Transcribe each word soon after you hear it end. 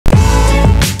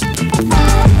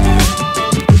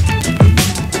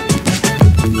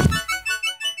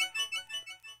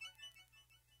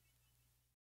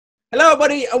Hello,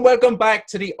 everybody, and welcome back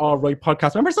to the All Right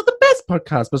Podcast. Remember, it's not the best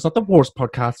podcast, but it's not the worst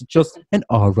podcast. It's just an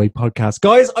All Right Podcast.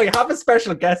 Guys, I have a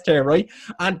special guest here, right?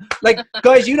 And, like,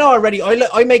 guys, you know already,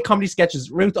 I make comedy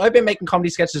sketches. Ruth, I've been making comedy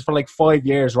sketches for, like, 5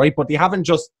 years, right? But they haven't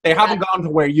gone to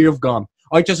where you've gone.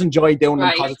 I just enjoy doing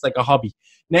them because it's like a hobby.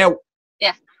 Now,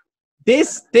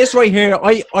 this right here,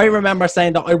 I remember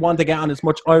saying that I want to get on as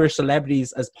much Irish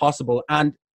celebrities as possible.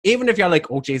 And even if you're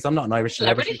like, oh, geez, I'm not an Irish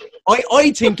celebrity.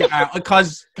 I think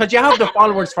because you have the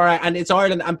followers for it, and it's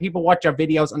Ireland, and people watch your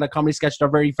videos and the comedy sketches. They're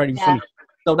very, very funny.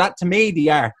 So that, to me, they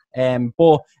are.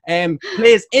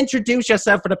 Please introduce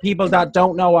yourself for the people that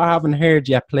don't know or haven't heard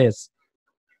yet, please.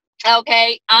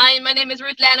 Okay, my name is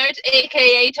Ruth Leonard,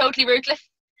 a.k.a. Totally Ruthless.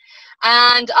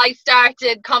 And I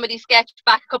started comedy sketch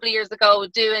back a couple of years ago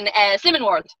doing Slimming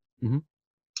World. Mm-hmm.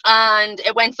 And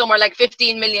it went somewhere like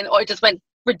 15 million, or it just went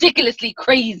ridiculously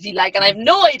crazy, like, and I have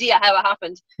no idea how it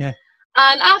happened. Yeah.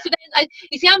 And after that,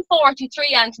 you see, I'm 43,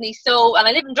 Anthony, so, and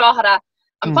I live in Drogheda.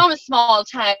 I'm from a small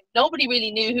town. Nobody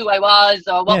really knew who I was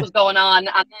or what was going on.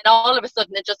 And then all of a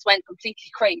sudden, it just went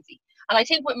completely crazy. And I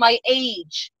think with my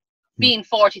age, being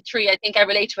 43, I think I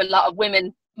relate to a lot of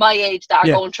women my age that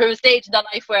are going through a stage in their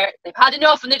life where they've had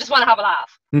enough and they just want to have a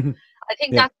laugh. Mm-hmm. I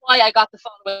think that's why I got the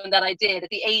following that I did at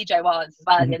the age I was as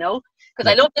well, you know, because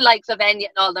I love the likes of Enya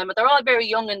and all them, but they're all very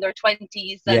young in their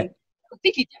 20s and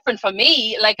completely different from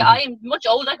me. Like, I'm much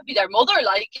older, I could be their mother,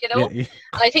 like, you know, and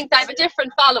I think I have a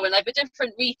different following, I have a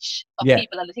different reach of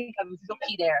people, and I think I'm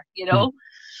lucky there, you know.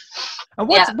 And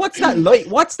what's that like?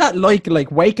 What's that like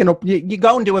waking up, you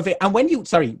go and do a video, and when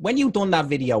you done that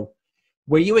video,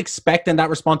 were you expecting that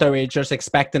response, or were you just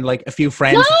expecting like a few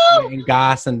friends in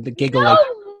gas and the giggle? No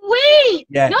way!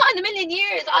 Not in a million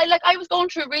years. I was going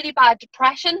through a really bad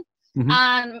depression,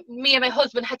 and me and my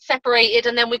husband had separated,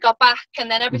 and then we got back, and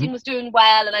then everything was doing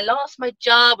well, and I lost my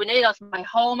job, and I lost my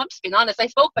home. I'm just being honest. I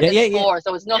spoke about this before,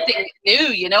 so it's nothing new,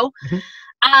 you know.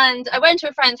 And I went to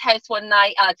a friend's house one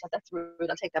night. That's rude.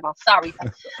 I'll take them off. Sorry.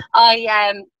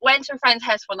 I went to a friend's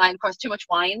house one night. Of course, too much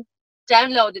wine.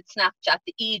 Downloaded Snapchat,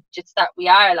 the idiots that we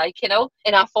are, like, you know,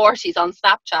 in our 40s on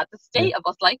Snapchat, the state of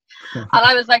us, like. And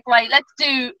I was like, right, let's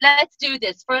do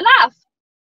this for a laugh.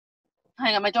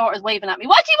 Hang on, my daughter's waving at me.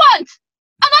 What do you want?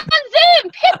 I'm on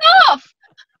Zoom. Piss off.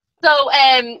 So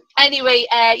anyway,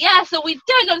 so we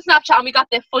downloaded Snapchat and we got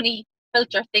the funny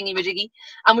filter thingy majiggy,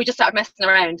 and we just started messing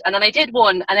around. And then I did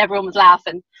one, and everyone was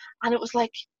laughing, and it was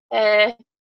like,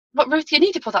 but Ruth, you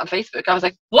need to put that on Facebook. I was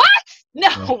like, what?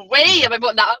 No way am I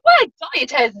putting that on. Well, I die a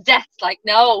thousand deaths, like,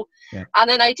 no. And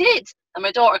then I did, and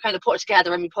my daughter kind of put it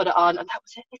together, and we put it on, and that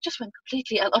was it. It just went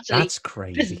completely and utterly That's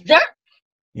crazy. Berserk.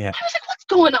 I was like, what's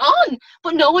going on?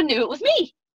 But no one knew it was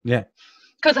me.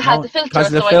 Because I had the filter.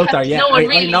 Because the filter, I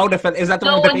know the filter. Is that the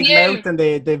one with the big mouth and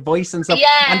the voice and stuff?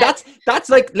 Yeah. And that's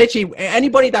like literally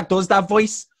anybody that does that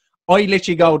voice, I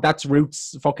literally go, that's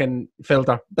Ruth's fucking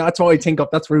filter. That's what I think of.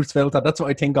 That's Ruth's filter. That's what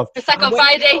I think of. It's like on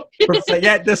Friday.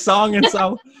 The song and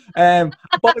so.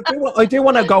 But I do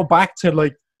want to go back to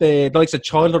like the likes of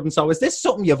childhood and so. Is this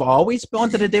something you've always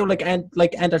wanted to do, like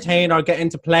entertain or get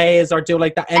into plays or do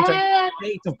like that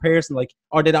creative person, like,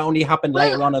 or did that only happen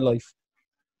later on in life?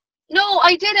 No,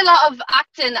 I did a lot of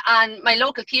acting and my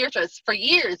local theatres for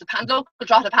years. The local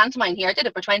Drogheda pantomime here, I did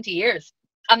it for 20 years.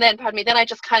 And then, then I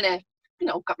just kind of, you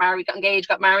know, got married, got engaged,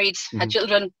 got married, had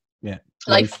children.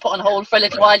 Life put on hold for a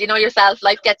little while, you know yourself,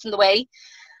 life gets in the way.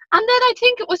 And then I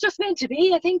think it was just meant to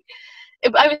be. I think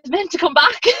I was meant to come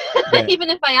back, even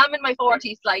if I am in my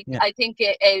 40s. Like, I think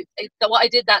what I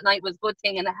did that night was a good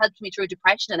thing, and it helped me through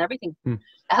depression and everything. It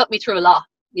helped me through a lot,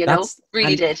 you know,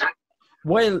 really did.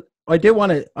 Well, I do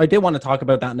want to talk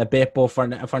about that in a bit, but for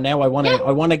now, I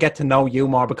want to get to know you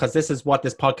more, because this is what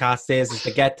this podcast is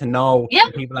to get to know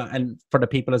people, and for the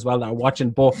people as well that are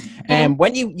watching. But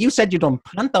when you said you'd done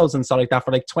pantos and stuff like that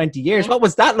for like 20 years, what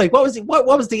was that like? What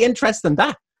was the interest in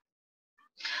that?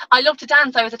 I love to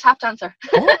dance. I was a tap dancer.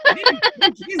 Oh,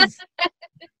 Jesus.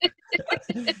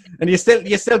 And you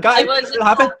still got it? You still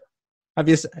have it? Have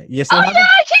you still have it?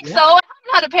 I think so. I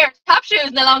haven't had a pair of tap shoes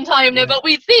in a long time now, but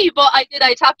we'll see. But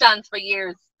I tap dance for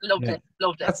years. Loved it.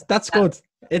 That's good.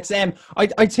 It's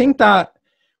I think that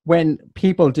when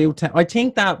people do tend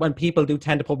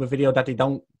to put a video that they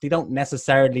don't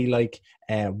necessarily like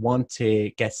want to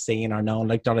get seen or known,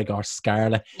 like they're like, or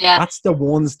Scarlett. That's the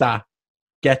ones that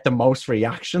get the most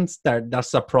reactions. They're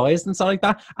surprised and stuff like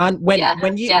that. And when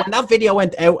that video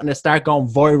went out and it started going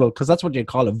viral, because that's what you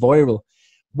call it, viral.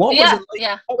 What was it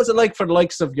like? What was it like for the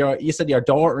likes of your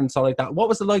daughter and stuff like that? What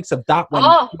was the likes of that when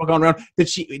you were going around?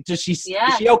 Is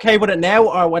she okay with it now,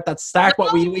 or what that start?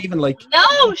 What were you even like?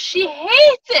 No, she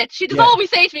hates it. She does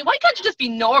always say to me, "Why can't you just be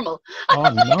normal?" Oh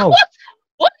no.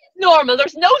 What is normal.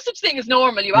 There's no such thing as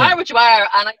normal. You are what you are.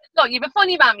 And I said, no, you've a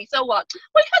funny mammy, so what?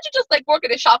 Why can't you just like work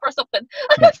in a shop or something?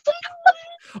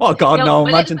 Oh God, no!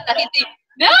 Imagine.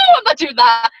 No, I'm not doing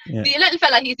that. Yeah. The little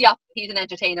fella, he's an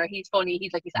entertainer. He's funny.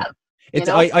 He's like himself. It's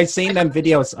I seen them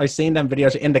videos. I seen them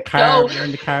videos in the car.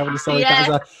 In the car with the stuff like that as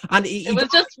well. And it was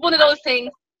just one of those things.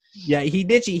 Yeah,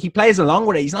 he plays along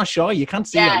with it. He's not shy. You can't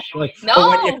see it. Like,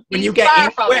 no, when you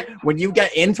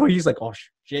get into it, he's like, oh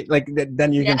shit! Like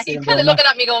then you can see him. He's kind of looking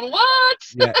at me, going, "What?"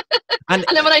 Yeah. And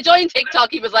then when I joined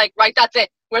TikTok, he was like, "Right, that's it.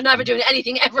 We're never doing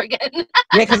anything ever again." Yeah,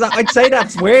 because I'd say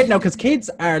that's weird now, because kids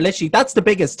are literally, that's the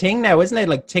biggest thing now, isn't it?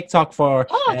 Like TikTok for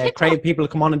creative people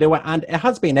to come on and do it, and it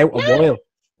has been out a while,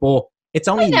 but it's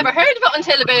only. I never heard of it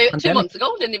until about 2 months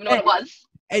ago. Didn't even know what it was.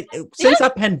 Since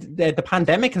the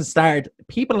pandemic has started,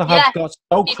 people have got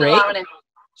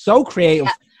so creative,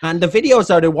 and the videos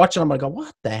that they're watching, I'm like,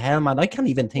 what the hell, man? I can't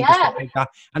even think of stuff like that,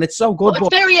 and it's so good. But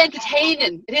it's very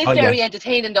entertaining. It is very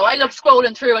entertaining, though. I love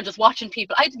scrolling through and just watching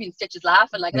people. I had to be in stitches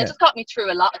laughing, like, and it just got me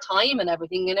through a lot of time and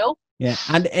everything, you know. Yeah,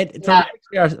 and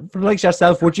for like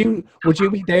yourself, would you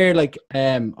be there like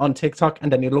on TikTok, and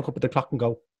then you look up at the clock and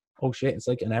go, oh shit, it's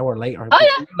like an hour later.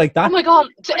 Like that. Oh my God,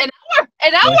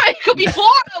 an hour. It could be 4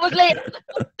 hours later.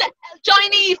 What the hell?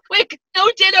 Chinese, quick, no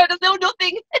dinner, there's no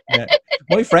nothing.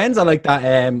 My friends are like that.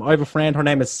 I have a friend, her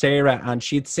name is Sarah, and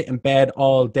she'd sit in bed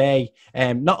all day.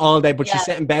 Not all day, but she'd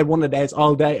sit in bed one of the days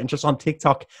all day and just on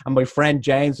TikTok. And my friend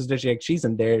James was literally like, she's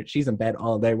in bed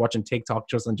all day watching TikTok,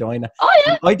 just enjoying it. Oh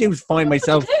yeah. I do find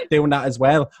myself doing that as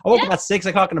well. I woke up at 6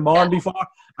 o'clock in the morning before,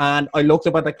 and I looked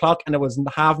up at the clock and it was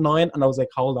 9:30, and I was like,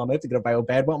 hold on, I have to get up out of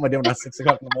bed. What am I doing at 6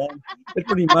 o'clock in the morning? It's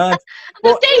pretty mad.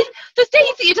 There's days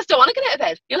that you just don't want to get out of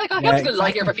bed. You're like, oh, I'm just going to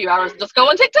lie here for a few hours and just go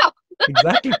on TikTok.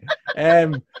 Exactly.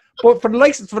 But for the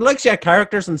likes of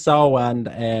characters and so,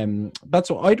 and that's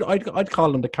what I'd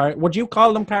call them the character. Would you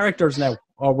call them characters now,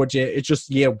 or would you? It's just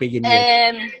being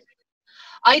you.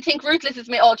 I think Ruthless is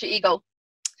my alter ego.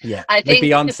 Yeah, I think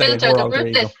Beyonce, the filter, the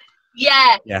Ruthless.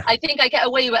 Yeah, I think I get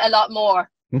away with a lot more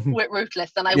with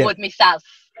Ruthless than I would myself.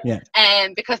 Yeah.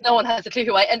 Because no one has a clue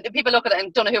who and people look at it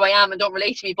and don't know who I am and don't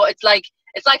relate to me. But it's like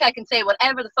I can say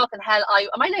whatever the fucking hell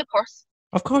am I allowed to curse?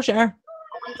 Of course you are.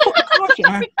 Of course you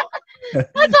are.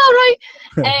 That's all right.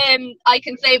 I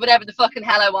can say whatever the fucking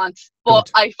hell I want,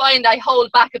 but I find I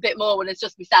hold back a bit more when it's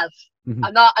just myself.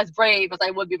 I'm not as brave as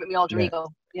I would be with my alter ego.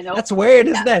 You know, that's weird,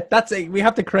 isn't it? We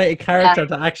have to create a character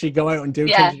to actually go out and do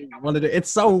things you want to do.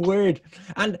 It's so weird.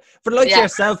 And for like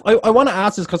yourself, I want to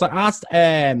ask this because I asked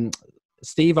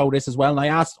Steve-O this as well, and I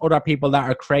asked other people that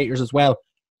are creators as well,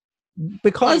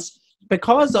 because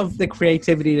of the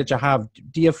creativity that you have.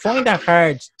 Do you find it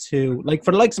hard to, like,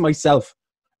 for the likes of myself,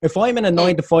 if I'm in a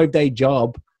 9 to 5 day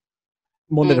job,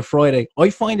 Monday to Friday, I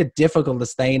find it difficult to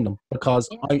stay in them because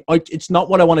I it's not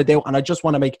what I want to do, and I just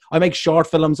want to make short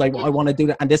films. I want to do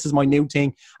that, and this is my new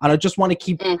thing, and I just want to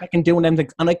keep fucking doing them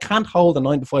things, and I can't hold a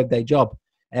 9 to 5 day job.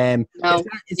 No,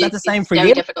 is that the same for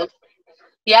you? Difficult.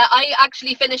 Yeah, I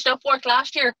actually finished up work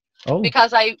last year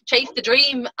because I chased the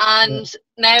dream, and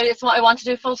now it's what I want to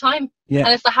do full time. Yeah. And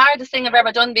it's the hardest thing I've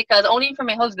ever done, because only for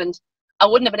my husband, I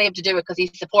wouldn't have been able to do it, because he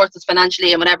supports us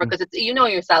financially and whatever, because it's, you know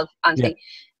yourself, Anthony.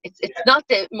 It's not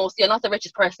you're not the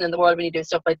richest person in the world when you do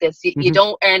stuff like this. You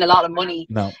don't earn a lot of money.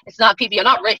 No. It's not people, you're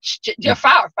not rich. You're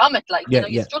far from it. Like, you know,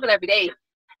 you struggle every day.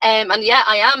 And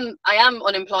I am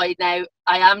unemployed now.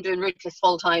 I am doing Ruthless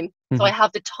full time. So I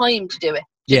have the time to do it.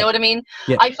 Do you know what I mean?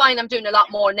 Yeah. I find I'm doing a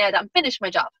lot more now that I'm finished my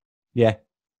job. Yeah.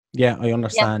 Yeah, I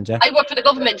understand. Yeah. I work for the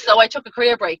government, so I took a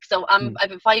career break. So I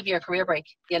have a 5-year career break.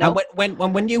 You know. And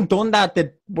when you've done that,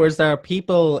 was there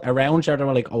people around you that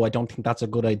were like, "Oh, I don't think that's a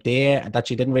good idea," that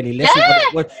you didn't really listen?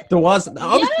 Yeah. There was.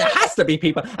 Obviously, there has to be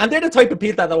people, and they're the type of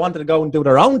people that wanted to go and do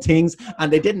their own things,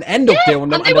 and they didn't end up doing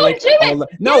them. And they won't do it.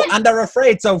 No, and they're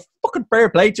afraid. So fucking fair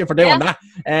play to you for doing that.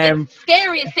 The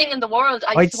scariest thing in the world.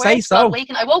 I'd swear say so.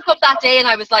 I woke up that day and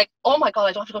I was like, "Oh my God,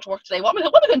 I don't have to go to work today. What am I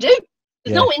going to do?"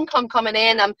 There's no income coming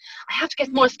in. I have to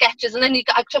get more sketches, and then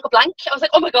I took a blank. I was like,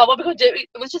 "Oh my God, what am I going to do?"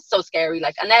 It was just so scary.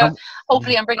 Like, and now,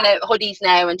 hopefully, I'm bringing out hoodies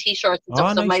now and T-shirts and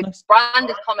stuff. So my brand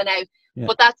is coming out,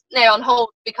 but that's now on hold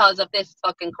because of this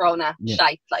fucking Corona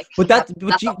shite. Like, but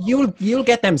you'll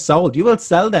get them sold. You will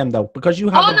sell them though, because you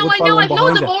have. Oh no, I know. I've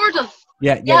loads of orders.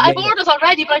 Yeah, I've orders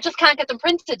already, but I just can't get them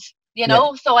printed. You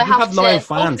know, so I have to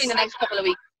hopefully in the next couple of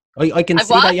weeks. I can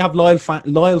see that you have loyal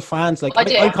fans. Like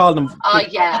I call them.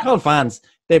 I call fans.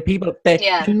 They're people.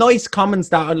 The nice comments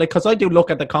that are like, because I do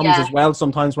look at the comments as well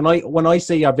sometimes. When I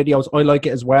see your videos, I like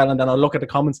it as well, and then I look at the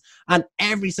comments, and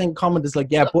every single comment is like,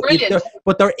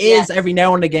 but there is every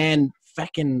now and again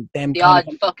fucking them. The odd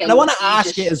fucking. And I want to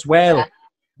ask you as well.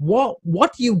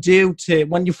 what do you do to,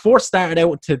 when you first started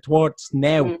out towards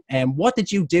now, and what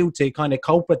did you do to kind of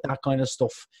cope with that kind of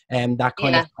stuff and that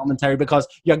kind of commentary, because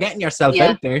you're getting yourself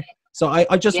out there. So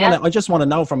I just want to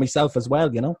know for myself as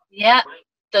well, you know. Yeah,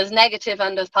 there's negative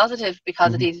and there's positive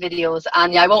because of these videos,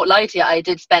 and I won't lie to you, I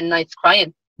did spend nights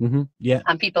crying. Yeah.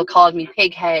 And people called me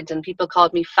pig head, and people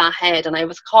called me fat head, and I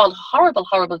was called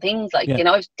horrible things, like, you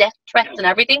know, death threats and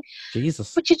everything.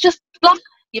 Jesus. But you just block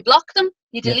them,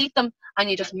 you delete them, and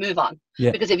you just move on.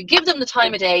 Because if you give them the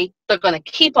time of day, they're going to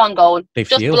keep on going.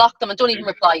 Just block them and don't even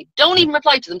reply. Don't even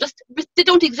reply to them. They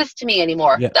don't exist to me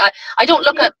anymore. I don't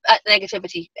look at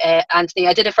negativity, Anthony.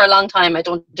 I did it for a long time. I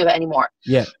don't do it anymore.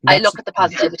 I look at the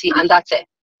positivity, and that's it.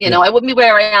 You know, I wouldn't be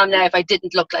where I am now if I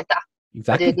didn't look like that.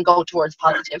 Exactly. I didn't go towards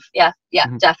positive.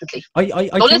 Definitely. I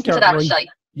go listen to that, Shy.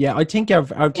 Yeah, I think you're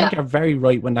very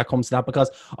right when that comes to that,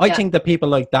 because I think that people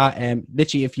like that,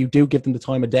 literally, if you do give them the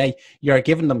time of day, you're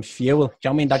giving them fuel. Do you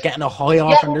know what I mean? They're getting a high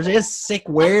off, and there's just sick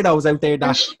weirdos out there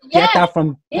that get that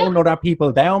from pulling other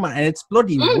people down, man, and it's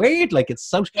bloody weird. Like, it's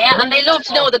so... Yeah, and they love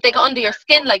to know that they got under your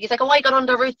skin. Like, it's like, oh, I got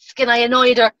under Ruth's skin, I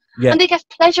annoyed her. And they get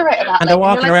pleasure out of that. And they're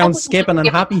walking around skipping and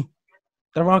happy.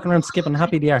 They're walking around skipping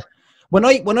happy there. When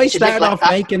I started off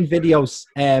making videos,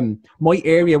 my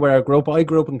area where I grew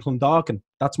up in Clondalkin.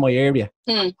 That's my area.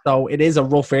 So it is a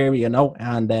rough area, you know.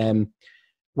 And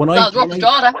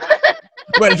Drogheda.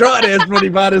 Well, Drogheda is pretty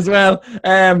bad as well.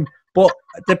 But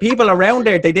the people around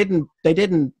there, they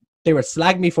were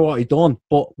slagging me for what I'd done.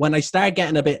 But when I started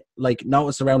getting a bit like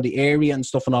noticed around the area and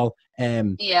stuff and all,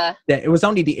 it was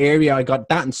only the area I got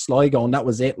that and Sligo, and that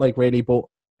was it, like, really. But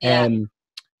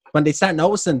when they start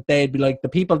noticing, they'd be like, the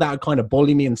people that would kind of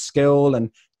bully me in school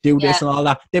and do this and all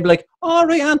that, they'd be like, oh,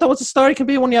 right, Anto, what's the story? Can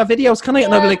be one of your videos, can I?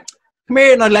 And I'd be like, come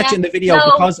here, and I'd let you in the video,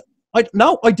 because I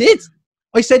did.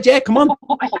 I said, yeah, come on.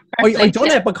 I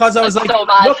done it because I was like,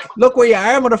 look where you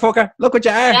are, motherfucker. Look what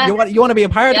you are. You want to be a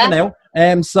part of it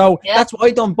now. So that's what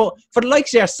I done. But for the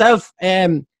likes of yourself,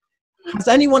 has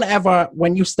anyone ever,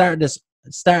 when you started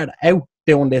out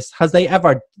doing this,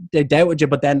 they doubted you,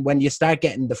 but then when you start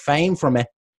getting the fame from it,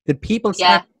 did people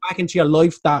start back into your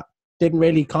life that didn't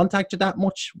really contact you that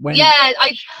much? I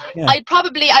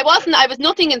was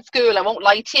nothing in school, I won't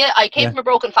lie to you. I came from a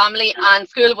broken family, and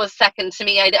school was second to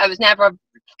me. I was never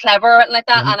clever like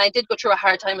that, and I did go through a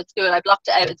hard time at school. I blocked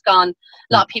it out, it's gone.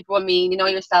 A lot of people were mean, you know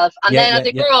yourself. And then as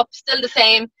I grew up, still the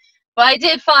same. But I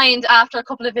did find, after a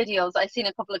couple of videos, I seen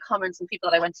a couple of comments from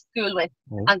people that I went to school with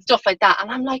and stuff like that,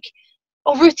 and I'm like,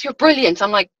 oh, Ruth, you're brilliant.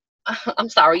 I'm like, I'm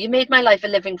sorry, you made my life a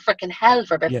living freaking hell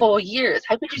for about 4 years.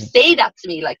 How could you say that to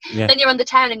me? Like, then you're on the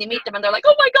town and you meet them and they're like,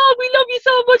 oh my God, we love you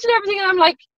so much and everything. And I'm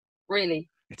like, really?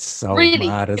 It's so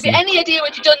mad, isn't it? Any idea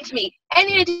what you've done to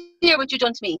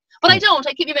me? But I don't.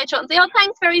 I keep you mouth shut and say, oh,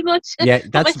 thanks very much. Yeah,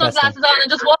 put that's my sunglasses on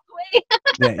and just walk away.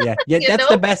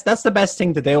 That's the best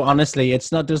thing to do, honestly.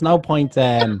 It's not, there's no point,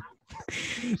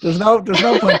 there's no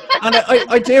point. And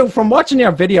I do, from watching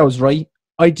your videos, right,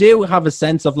 I do have a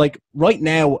sense of, like, right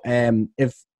now,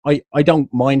 if I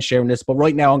don't mind sharing this, but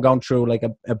right now I'm going through like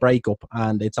a breakup,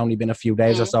 and it's only been a few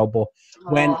days or so. But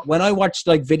when I watch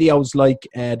like videos like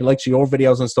the likes of your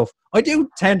videos and stuff, I do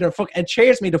tend to it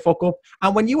cheers me to fuck up.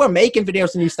 And when you were making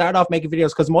videos and you started off making videos,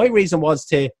 because my reason was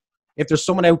to, if there's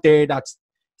someone out there that's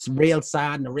real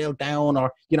sad and real down,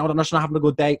 or you know, they're not having a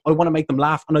good day, I want to make them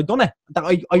laugh, and I done it.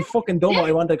 I fucking done what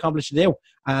I wanted to accomplish to do.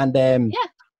 And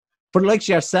for the likes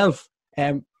of yourself,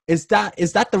 is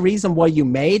that the reason why you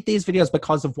made these videos,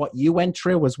 because of what you went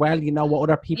through as well? You know what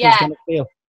other people are going to feel.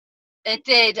 It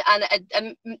did,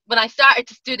 and when I started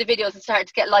to do the videos and started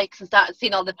to get likes and started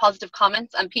seeing all the positive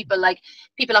comments, and people at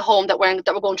home that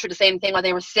were going through the same thing, or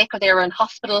they were sick, or they were in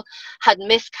hospital, had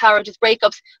miscarriages,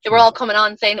 breakups, they were all coming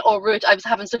on saying, oh Ruth, I was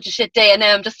having such a shit day, and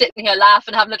now I'm just sitting here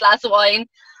laughing, having a glass of wine.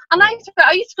 And I used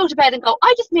to go to bed and go,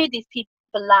 I just made these people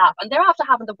laugh, and they're after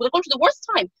they're going through the worst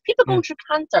time. People going through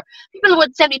cancer, people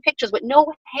would send me pictures with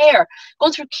no hair,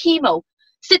 going through chemo,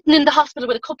 sitting in the hospital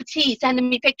with a cup of tea, sending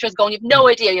me pictures going, you've no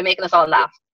idea, you're making us all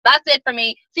laugh. That's it for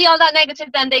me. See all that negative,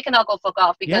 then they can all go fuck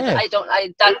off, because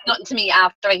that's nothing to me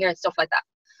after I hear stuff like that.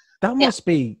 That must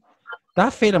be,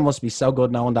 that feeling must be so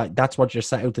good, knowing that that's what you're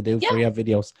set out to do for your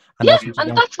videos. And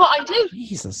that's what I do.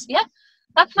 Jesus. Yeah.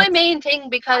 That's my main thing,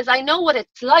 because I know what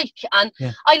it's like, and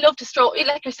I love to stroll,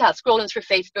 like yourself, scrolling through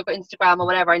Facebook or Instagram or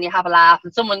whatever, and you have a laugh,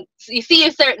 and you see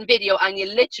a certain video and you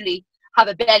literally have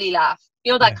a belly laugh.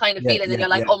 You know that kind of feeling, and you're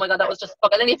like, oh my God, that was just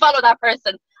fucking. And you follow that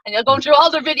person, and you're going through all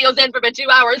their videos in for about 2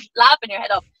 hours, laughing your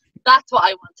head off. That's what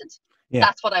I wanted.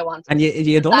 That's what I wanted. And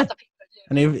you've done it.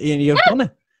 And you've done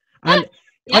it. And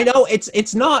I know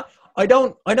it's not. I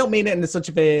don't mean it in such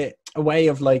a a way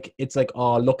of like, it's like,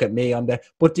 oh, look at me, I'm there.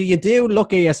 But do you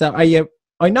look at yourself? Are you?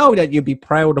 I know that you'd be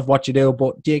proud of what you do,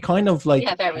 but do you kind of like?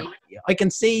 Yeah, very. I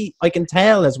can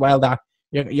tell as well that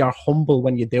you're humble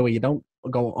when you do it. You don't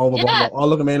go overboard. Yeah. Oh,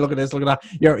 look at me, look at this, look at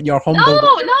that. You're humble.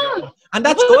 No. And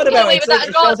that's good about it.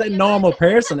 It shows a normal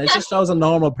person. It just shows a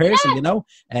normal person, you know.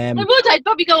 I would. I'd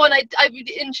probably go and I'd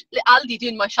be in Aldi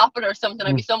doing my shopping or something.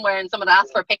 I'd be somewhere and someone would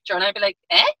ask for a picture, and I'd be like,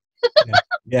 eh?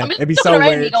 Yeah, I'm it'd be so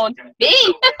weird. Me going, me?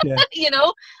 You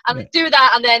know, and I'd do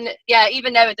that, and then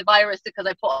even now with the virus, because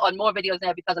I put on more videos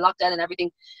now because of lockdown and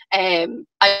everything,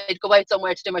 I'd go out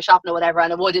somewhere to do my shopping or whatever,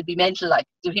 and it'd be mental. Like,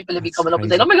 the people would be coming up and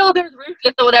saying, "Oh my God, there's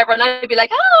Ruthless" or whatever, and I'd be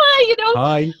like, "Hi," you know.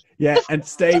 Hi. Yeah, and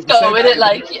stay. Just go with it,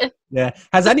 like. Yeah.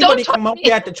 Has anybody come up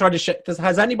yet to try to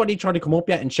has anybody tried to come up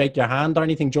yet and shake your hand or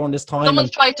anything during this time?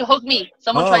 Someone's tried to hug me.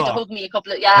 Someone tried to hug me a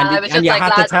couple of I was just like,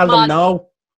 had to tell them no.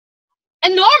 A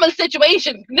normal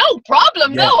situation, no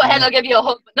problem. No, hell, I'll give you a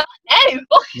hug, but not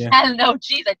now. Hell no,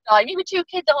 jeez, I'd die. Me with 2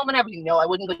 kids at home and everything. No, I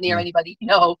wouldn't go near anybody.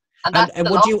 No. And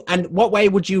would you? And what way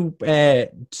would you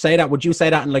say that? Would you say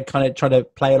that and like kind of try to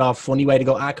play it off funny way to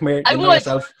go? Come here, I would.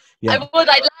 Yourself. Yeah. I would.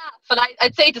 I'd laugh, and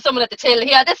I'd say to someone at the till,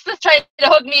 "Yeah, this is trying to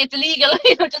hug me. It's illegal."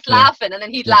 You know, just laughing, and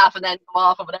then he'd laugh and then go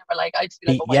off or whatever. Like, I'd just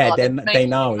be like, "Oh my God, they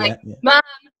know." Like, man,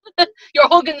 you're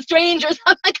hugging strangers.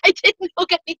 I'm like, I didn't hug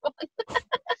anyone.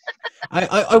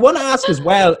 I want to ask as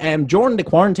well, during the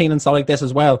quarantine and stuff like this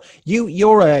as well,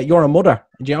 you're a mother,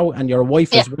 Joe, and you're a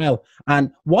wife as well.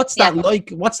 And what's that like?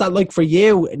 What's that like for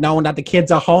you, knowing that the kids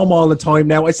are home all the time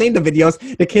now? I've seen the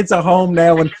videos. The kids are home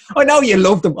now, and I know you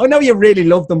love them. I know you really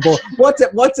love them. But what's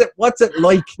it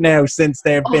like now since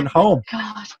they've been home?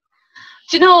 God,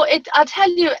 do you know it? I'll tell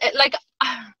you,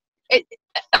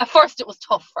 at first it was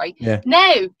tough, right? Yeah.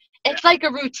 Now it's like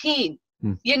a routine.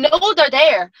 You know they're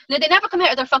there. Now, they never come out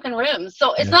of their fucking rooms,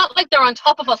 so it's not like they're on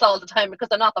top of us all the time because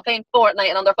they're not. They're playing Fortnite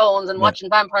and on their phones and watching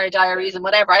Vampire Diaries and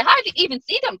whatever. I hardly even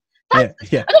see them. I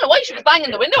don't know why she was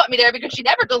banging the window at me there, because she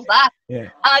never does that. Yeah.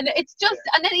 And it's just,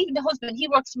 and then even the husband, he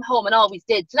works from home and always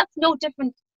did, so that's no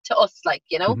different to us, like,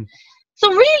 you know. So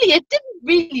really, it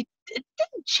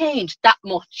didn't change that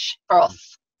much for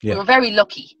us. We were very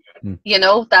lucky. You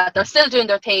know, that they're still doing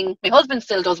their thing. My husband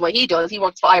still does what he does. He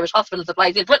works for Irish Hospital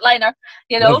Supplies. He's a Britliner,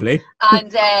 you know. Lovely.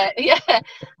 And and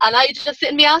I just sit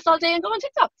in my ass all day and go on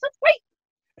TikTok. So it's great.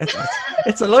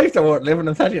 It's a life that worth living,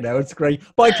 I tell you now. It's great.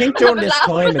 But I think during this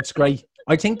time, it's great.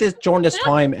 I think during this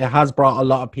time, it has brought a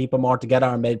lot of people more together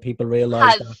and made people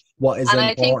realise what is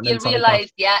important. And I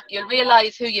think you'll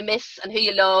realise who you miss and who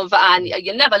you love, and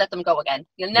you'll never let them go again.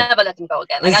 You'll never let them go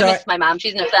again. Like, I miss my mum.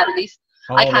 She's in her 70s.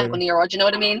 I can't go near her, do you know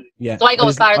what I mean? Yeah. So I go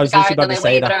as far as the garden and I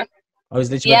wave at her. I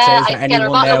was literally about to say, is there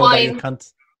anyone now that you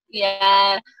can't?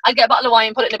 Yeah, I'd get a bottle of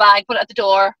wine, put it in a bag, put it at the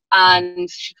door, and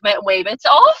she'd come out and wave. It's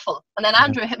awful. And then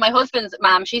Andrew, my husband's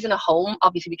mum, she's in a home.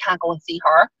 Obviously, we can't go and see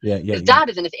her. His dad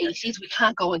is in his 80s. We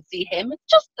can't go and see him. It's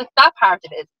just that part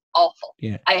of it is awful.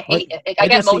 Yeah, I hate it. I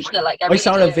get emotional. Like, I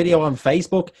saw a video on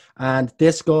Facebook, and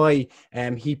this guy,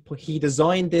 he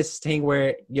designed this thing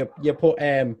where you put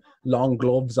long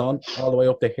gloves on all the way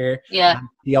up to here. Yeah. And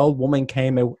the old woman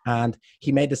came out and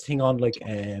he made this thing on like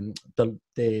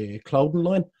the clothing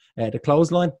line, the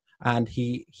clothesline, and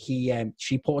she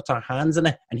puts her hands in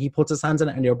it and he puts his hands in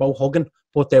it and they're both hugging,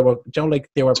 but they were, you know, like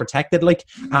they were protected, like,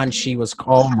 and she was,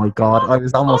 oh my God, I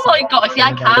was almost. Oh my God, see,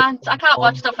 I can't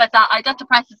watch stuff like that. That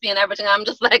depresses me and everything. I'm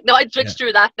just like, no, I'd switch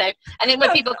through that now. And then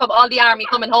when people come, all the army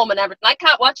coming home and everything, I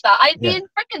can't watch that. I'd be in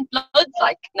freaking floods,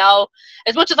 like, no.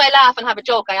 As much as I laugh and have a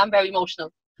joke, I am very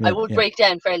emotional. I would break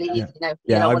down fairly easily now,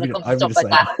 you know, when it comes to stuff like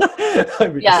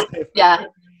that. Yeah.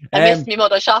 I missed my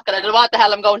mother shocking. I don't know what the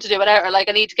hell I'm going to do without her. Like,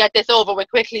 I need to get this over with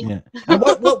quickly. Yeah. And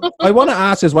what I want to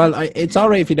ask as well, it's all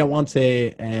right if you don't want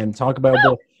to talk about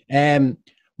it,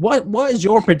 but what is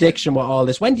your prediction with all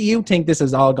this? When do you think this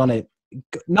is all going to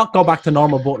not go back to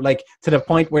normal, but like to the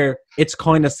point where it's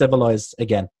kind of civilized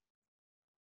again?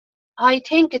 I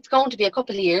think it's going to be a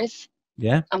couple of years.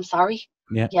 Yeah. I'm sorry.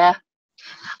 Yeah. Yeah.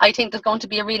 I think there's going to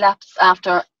be a relapse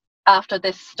after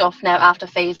this stuff now, after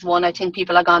phase 1. I think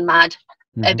people are gone mad.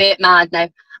 A bit mad now,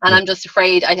 and I'm just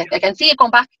afraid. I can see it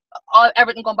going back,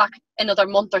 everything going back another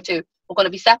month or two. We're going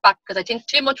to be set back because I think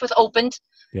too much was opened.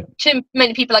 Too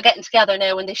many people are getting together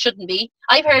now when they shouldn't be.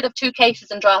 I've heard of 2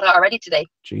 cases in Drogheda already today.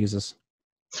 Jesus.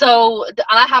 So, and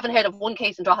I haven't heard of 1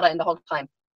 case in Drogheda in the whole time.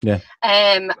 Yeah.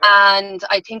 And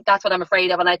I think that's what I'm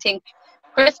afraid of. And I think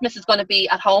Christmas is going to be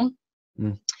at home.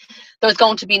 There's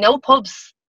going to be no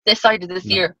pubs this side of this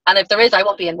year, and if there is, I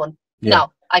won't be in one.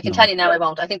 No. I can tell you now I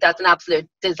won't. I think that's an absolute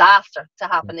disaster to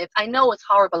happen. I know it's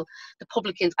horrible. The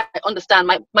publicans, I understand.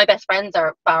 My best friends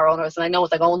are bar owners and I know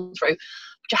what they're going through.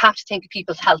 But you have to think of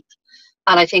people's health.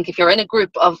 And I think if you're in a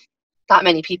group of that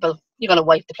many people, you're going to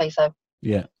wipe the place out.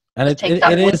 Yeah. And it did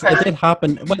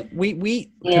happen. Well,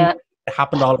 it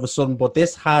happened all of a sudden, but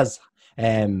this has,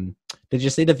 did you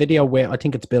see the video where I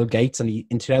think it's Bill Gates, and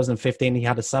in 2015 he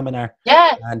had a seminar,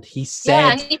 and he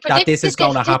said that this is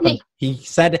going to happen. He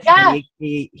said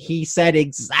he said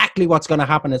exactly what's going to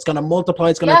happen. It's going to multiply.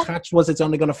 It's going to attach to us. It's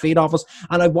only going to feed off us.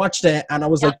 And I watched it, and I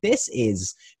was like, this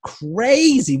is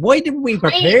crazy. Why didn't we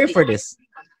prepare for this?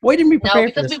 Why didn't we prepare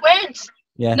for this? Because we weren't.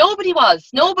 Yeah. Nobody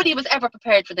was ever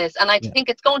prepared for this, and I think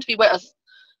it's going to be with us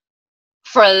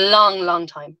for a long, long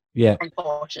time. Yeah,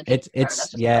 unfortunately.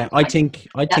 I think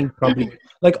probably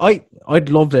like I'd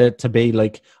love it to be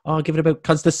like, oh, give it about,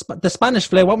 because the Spanish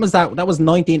flu, what was that? That was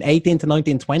 1918 to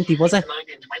 1920, was it?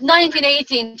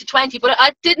 1918 to 20, but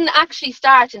it didn't actually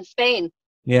start in Spain.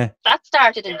 Yeah, that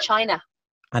started in China.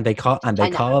 And they called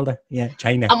it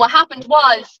China. And what happened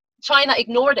was China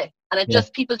ignored it, and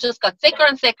people just got sicker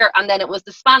and sicker, and then it was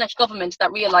the Spanish government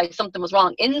that realized something was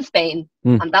wrong in Spain,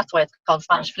 and that's why it's called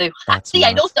Spanish flu. See,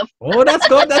 I know stuff. Oh, that's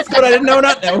good. That's good. I didn't know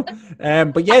that now.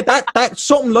 But yeah, that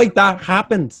something like that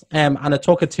happened, and it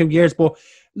took it 2 years. But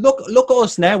look at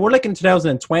us now. We're like in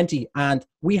 2020, and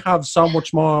we have so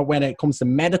much more when it comes to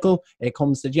medical. It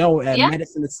comes to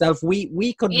medicine itself.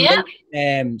 We could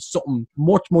learn something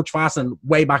much faster than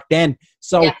way back then.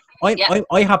 So. Yeah.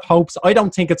 I have hopes. I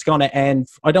don't think it's going to end.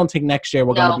 I don't think next year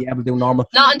we're going to be able to do normal.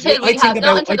 Not until I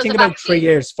think about 3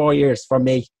 years, 4 years for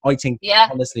me. I think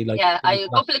honestly, like a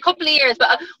couple of years.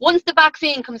 But once the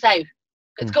vaccine comes out,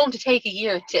 it's going to take a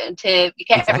year to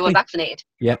get everyone vaccinated.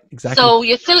 Yeah, exactly. So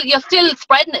you're still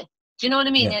spreading it. Do you know what I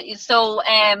mean? Yeah. So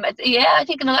I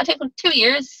think it'll take 2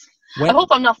 years. I hope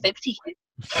I'm not 50.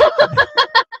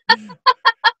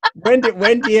 When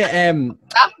do you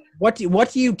What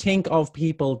do you think of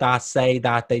people that say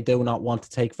that they do not want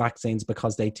to take vaccines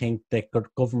because they think the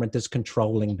government is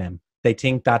controlling them? They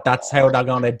think that that's how they're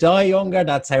going to die younger.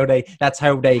 That's how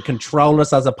they control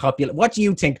us as a population. What do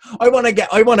you think? I want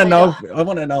to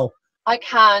know. I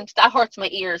can't. That hurts my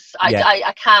ears.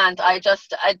 I can't.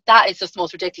 That is just the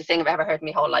most ridiculous thing I've ever heard in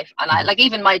my whole life. And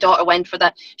even my daughter went for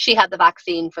that. She had the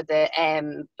vaccine for the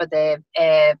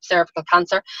cervical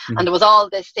cancer, and there was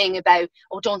all this thing about,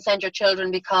 oh, don't send your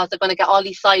children because they're going to get all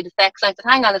these side effects. And I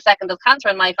said, hang on a second, there's cancer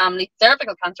in my family,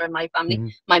 cervical cancer in my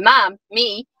family. My mom,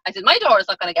 me. I said, my daughter's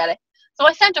not going to get it. So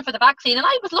I sent her for the vaccine, and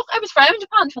I was frowned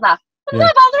upon for that. I'm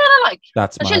not bothering her,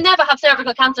 she'll never have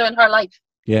cervical cancer in her life.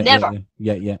 Never.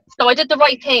 Yeah. So I did the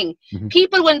right thing.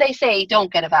 People, when they say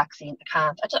don't get a vaccine, I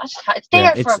can't. It's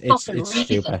there for a fucking reason.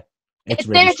 Stupid. It's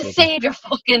really there to save your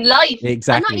fucking life.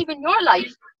 Exactly. And not even your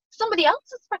life, somebody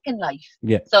else's freaking life.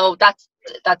 Yeah. So that's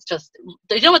just,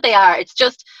 they know what they are. It's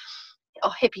just,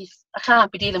 hippies. I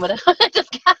can't be dealing with it. I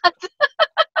just can't.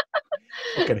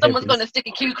 Someone's going to stick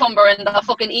a cucumber in the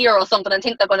fucking ear or something and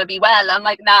think they're going to be well. I'm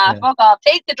like, nah, fuck off.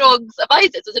 Take the drugs.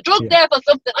 If there's a drug there for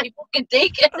something, I fucking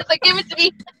take it. It's like, give it to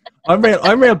me. I'm real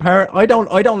I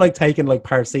don't like taking like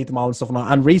paracetamol and stuff like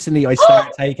that. And recently I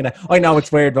started taking it. I know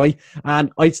it's weird, right?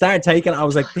 And I started taking it. I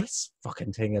was like, this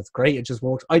fucking thing is great. It just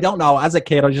works. I don't know. As a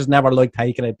kid, I just never liked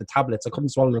taking it. The tablets. I couldn't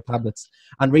swallow the tablets.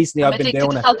 And recently I've been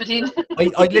doing it. I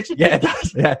literally,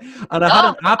 And I had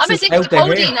an abscess out there.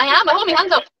 I'm addicted to codeine. I am. I hold my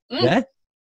hands up. Yeah.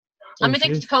 I'm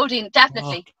addicted to codeine,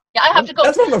 definitely. Yeah, I have to go.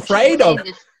 That's what I'm afraid of.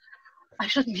 I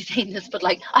shouldn't be saying this, but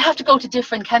like, I have to go to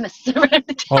different chemists around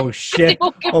the town. Oh shit!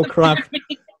 Oh crap!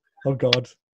 Oh god!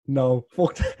 No,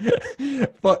 fuck.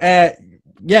 But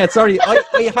yeah, sorry.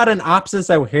 I had an abscess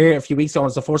out here a few weeks ago. It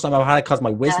was the first time I had it because my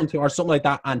wisdom tooth or something like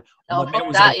that, and my mouth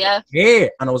was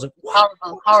here, and I was like, what?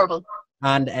 Horrible.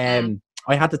 And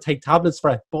I had to take tablets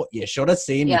for it. But you should have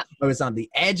seen me. I was on the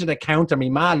edge of the counter. My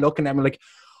man looking at me like,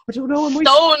 I don't know.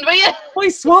 Stoned, were you? I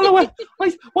swallow it.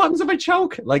 What happens if I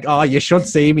choke? Like, oh, you should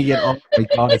see me. Oh my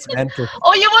god, it's mental.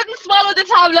 Oh, you wouldn't swallow the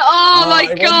tablet. Oh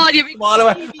my god, you swallow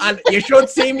it. And you should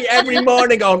see me every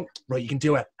morning going, right, you can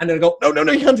do it. And then I go,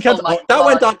 no, you can't. That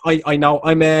went on. I know.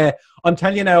 I'm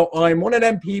telling you now, I'm one of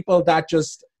them people that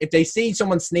just, if they see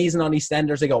someone sneezing on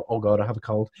EastEnders, they go, oh god, I have a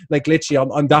cold. Like literally,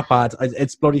 I'm that bad.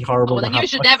 It's bloody horrible. Oh, then you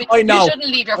should never. I know. You shouldn't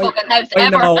leave your fucking house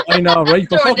ever. I know, right?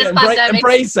 But fucking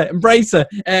embrace it.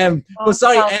 But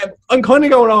sorry, I'm kind of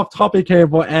going off topic here,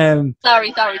 but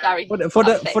sorry. But for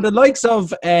the likes of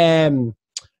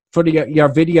for your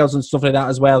videos and stuff like that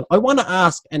as well, I want to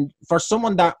ask, and for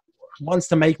someone that wants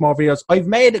to make more videos, I've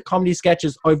made comedy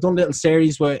sketches. I've done little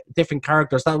series with different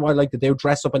characters. That's what I like to do,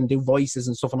 dress up and do voices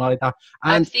and stuff and all like that.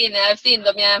 And I've seen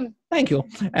them, yeah. Thank you.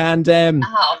 And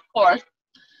of course.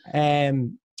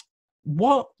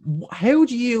 how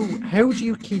do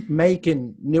you keep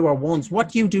making newer ones? What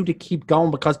do you do to keep going?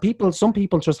 Because some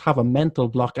people just have a mental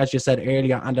block, as you said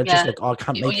earlier, and they're just like, oh, I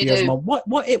can't make videos.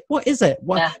 What is it?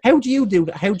 How do you do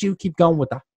that? How do you keep going with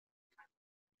that?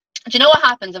 Do you know what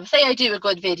happens? If say I do a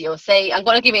good video, say I'm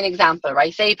going to give you an example,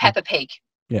 right? Say Peppa Pig,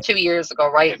 2 years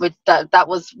ago, right? With that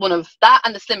was one of that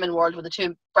and the Slimming World were the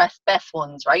two best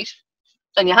ones, right?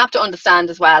 And you have to understand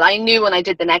as well, I knew when I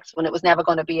did the next one, it was never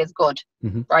going to be as good,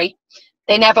 right?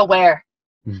 They never were.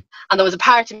 And there was a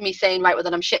part of me saying, right, well,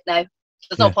 then I'm shit now.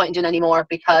 There's no point in doing any more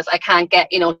because I can't get,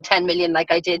 10 million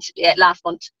like I did last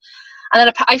month. And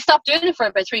then I stopped doing it for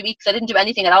about 3 weeks. I didn't do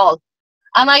anything at all.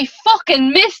 And I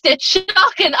fucking missed it.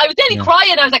 Shocking. I was nearly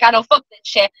crying. I was like, I know, fuck this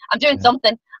shit. I'm doing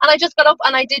something. And I just got up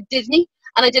and I did Disney.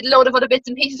 And I did a load of other bits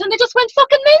and pieces. And they just went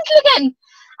fucking mental again.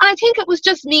 And I think it was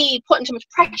just me putting too much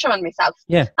pressure on myself.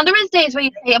 Yeah. And there is days where you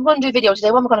say, I'm going to do a video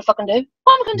today. What am I going to fucking do?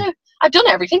 What am I going to do? I've done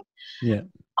everything. Yeah.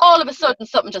 All of a sudden,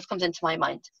 something just comes into my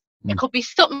mind. It could be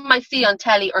something I see on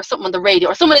telly or something on the radio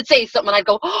or someone would say something and I'd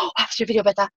go, oh, I have to do a video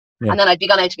about that. And then I'd be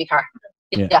gone out to my car.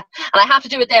 Yeah. And I have to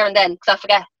do it there and then because I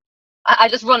forget. I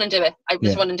just run and do it.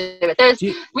 Run and do it. There's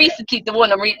recently the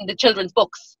one I'm reading the children's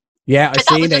books. Yeah, I've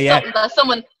seen it. Yeah.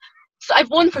 Someone. So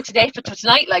I've won for today, for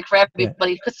tonight, like for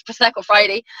everybody, because it's Prosecco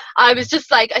Friday. I was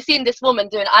just like, I seen this woman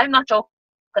doing, I'm not joking,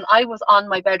 I was on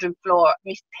my bedroom floor,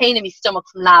 pain in my stomach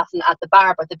from laughing at the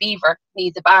barber, the beaver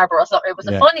needs a barber or something. It was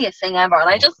the funniest thing ever. And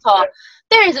I just thought,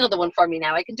 there's another one for me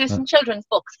now. I can do some children's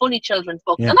books, funny children's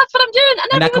books. And that's what I'm doing.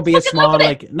 And that could be a small,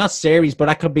 like, not series, but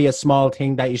that could be a small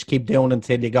thing that you should keep doing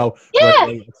until you go,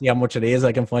 see how much it is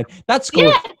I can find. That's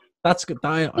good. That's good.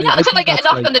 Until I get a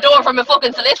knock on the door from a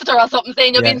fucking solicitor or something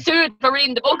saying you're being sued for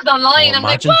reading the books online. I'm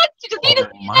like, what? You just need to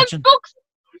read those books.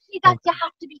 See that you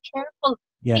have to be careful.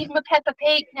 Even with Peppa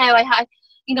Pig now, I had,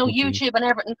 YouTube and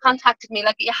everything contacted me.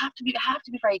 Like you have to be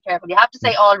very careful. You have to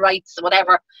say all rights,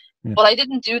 whatever. But I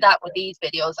didn't do that with these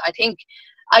videos. I think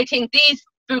these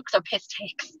books are piss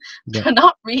takes. They're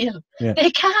not real.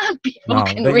 They can't be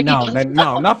fucking real.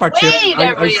 No, not for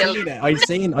children. I've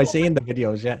seen the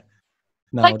videos. Yeah.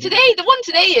 No, like today, the one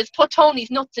today is put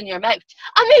Tony's nuts in your mouth.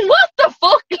 I mean, what the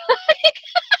fuck?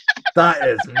 That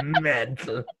is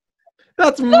mental.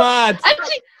 That's mad.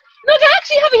 Actually, I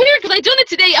actually have it here because I done it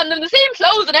today. I'm in the same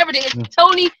clothes and everything. It's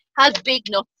Tony has big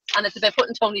nuts, and it's about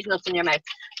putting Tony's nuts in your mouth.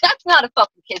 That's not a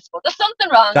fucking kid's book. There's something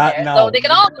wrong there. So they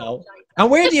can all. No.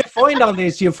 And where do you find all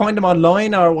these? Do you find them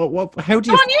online or what? How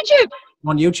do you? On YouTube.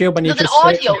 On YouTube, and you just an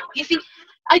audio. You see.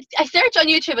 I search on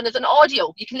YouTube and there's an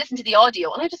audio. You can listen to the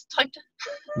audio. And I just typed it.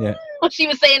 Yeah. What she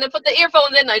was saying. I put the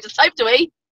earphones in. I just typed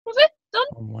away. Was it done?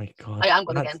 Oh my God. I am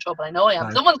going to get in trouble. I know I am.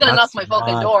 Someone's going to knock my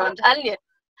fucking door. I'm telling you.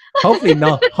 Hopefully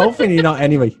not. Hopefully not.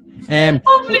 Anyway.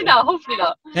 Hopefully not.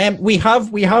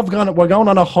 We're going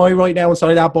on a high right now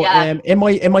inside that. But in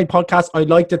my podcast, I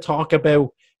like to talk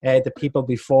about the people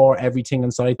before everything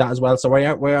inside that as well. So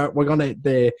we're gonna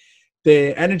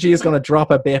the energy is going to drop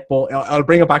a bit, but I'll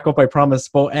bring it back up, I promise.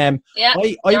 But when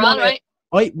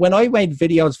I made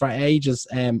videos for ages,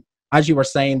 as you were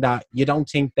saying that you don't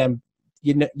think them,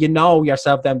 you know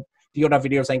yourself, them the other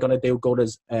videos ain't going to do good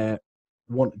as that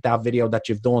video that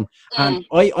you've done. And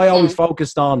I always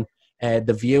focused on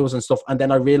the views and stuff, and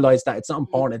then I realized that it's not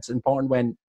important. It's important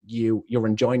when you're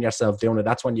enjoying yourself doing it.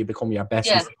 That's when you become your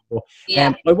best.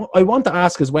 I want to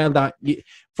ask as well that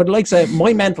for the likes of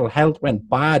my mental health went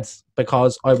bad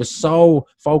because I was so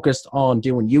focused on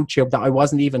doing YouTube that I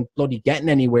wasn't even bloody getting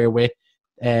anywhere with.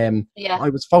 I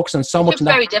was focusing so much on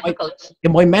that. Very difficult.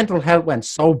 My mental health went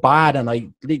so bad,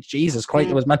 and Jesus Christ,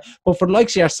 it was mad. But for the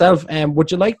likes of yourself, would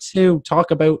you like to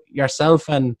talk about yourself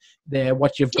and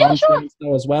what you've gone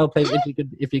through as well, please?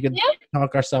 If you could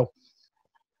talk or so.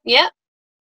 Yeah.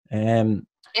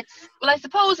 I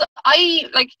suppose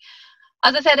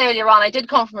as I said earlier on, I did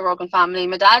come from a broken family.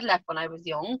 My dad left when I was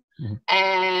young.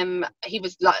 He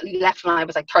left when I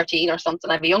was like 13 or something.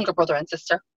 I have a younger brother and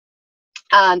sister,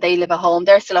 and they live at home.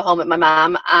 They're still at home with my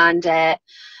mum. And I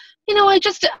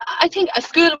think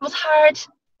school was hard.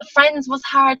 Friends was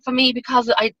hard for me because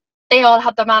they all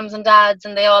had their mums and dads,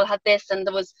 and they all had this, and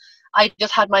I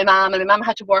just had my mum, and my mum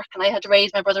had to work, and I had to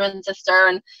raise my brother and sister,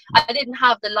 and I didn't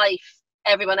have the life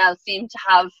everyone else seemed to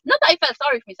have. Not that I felt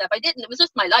sorry for myself, I didn't. It was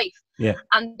just my life.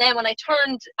 And then when I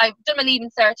done my leaving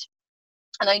cert,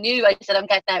 and I said, I'm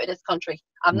getting out of this country.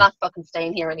 I'm not fucking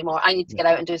staying here anymore. I need to get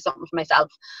out and do something for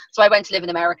myself. So I went to live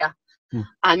in America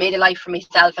and made a life for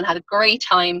myself and had a great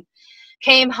time.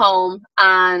 Came home,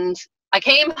 and I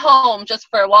came home just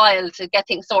for a while to get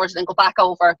things sorted and go back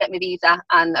over, get my visa,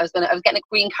 and I was getting a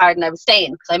green card, and I was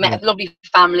staying because I met a lovely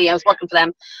family. I was working for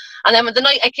them, and then when the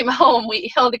night I came home,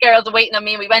 all the girls were waiting on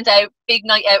me, and we went out, big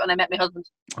night out, and I met my husband.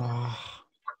 Oh.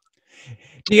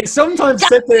 Do you sometimes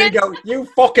sit there and go, "You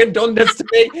fucking done this to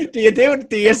me"? Do you do it?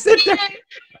 Do you sit there?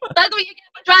 That's what you get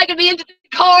for dragging me into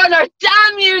the corner.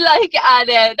 Damn you! Like,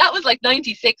 and that was like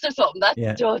 96 or something.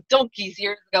 That's donkeys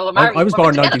years ago. I was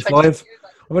born 95.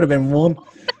 I would have been one.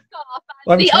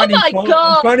 I'm 24, oh my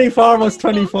God. I'm 24, almost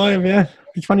 25, yeah.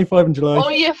 I'm 25 in July. Oh,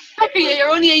 you're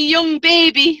only a young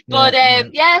baby. But,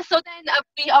 so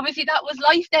then, obviously, that was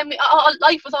life then.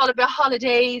 Life was all about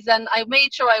holidays, and I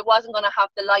made sure I wasn't going to have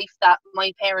the life that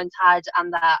my parents had,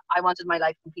 and that I wanted my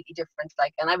life completely different.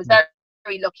 Like, and I was very,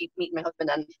 very lucky meeting my husband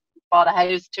and bought a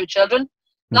house, 2 children,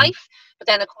 life. But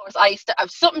then, of course,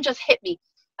 something just hit me.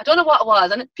 I don't know what it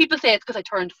was, and people say it's because I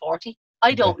turned 40.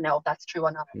 I don't know if that's true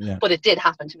or not, but it did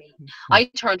happen to me. I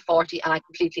turned 40 and I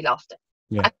completely lost it.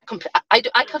 Yeah.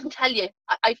 I couldn't tell you.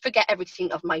 I forget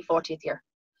everything of my 40th year.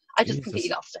 I just completely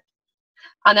lost it.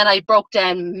 And then I broke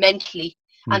down mentally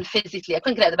and physically. I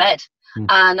couldn't get out of bed.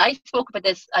 And I spoke about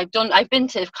this. I've been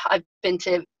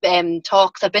to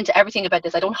talks. I've been to everything about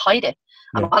this. I don't hide it.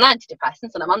 I'm on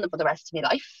antidepressants and I'm on them for the rest of my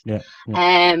life.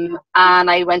 And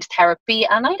I went to therapy,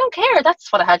 and I don't care.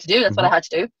 That's what I had to do. That's what I had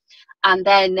to do. And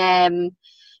then,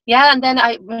 and then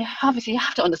I obviously, you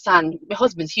have to understand, my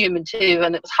husband's human too,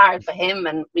 and it was hard for him,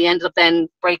 and we ended up then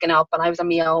breaking up, and I was on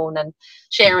my own and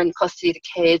sharing custody of the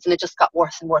kids, and it just got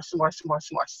worse and worse and worse and worse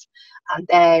and worse. And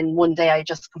then one day I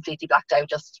just completely blacked out,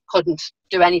 just couldn't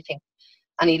do anything.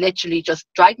 And he literally just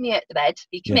dragged me out of the bed.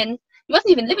 He came in, he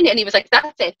wasn't even living there, and he was like,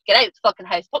 "That's it, get out of the fucking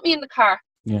house," put me in the car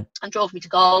and drove me to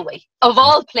Galway, of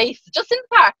all places, just in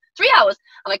the car, 3 hours.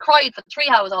 And I cried for 3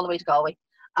 hours all the way to Galway.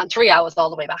 And 3 hours all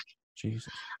the way back. Jesus.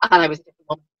 And I was a different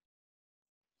woman.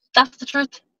 That's the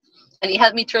truth. And he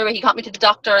helped me through it. He got me to the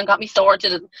doctor and got me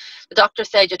sorted. And the doctor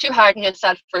said, "You're too hard on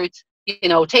yourself, Fruit.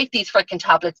 Take these freaking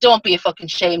tablets. Don't be fucking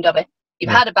ashamed of it. You've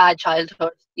had a bad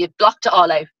childhood. You've blocked it all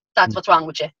out. That's what's wrong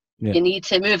with you. You need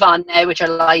to move on now with your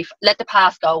life. Let the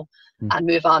past go and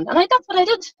move on." And that's what I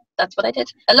did. That's what I did.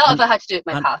 A lot of it had to do with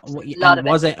my past. A lot of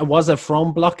it. Was it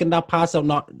from blocking that past or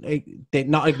not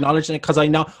acknowledging it? Because I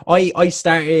know I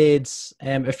started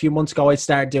a few months ago. I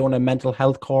started doing a mental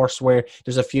health course where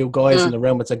there's a few guys in the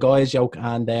room. It's a guys joke,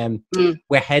 and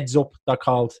we're Heads Up, they're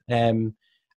called. And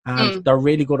they're a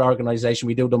really good organization.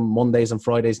 We do them Mondays and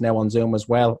Fridays now on Zoom as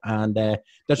well, and they're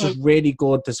just really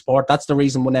good to support. That's the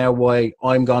reason why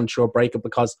I'm going through a breakup,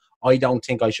 because I don't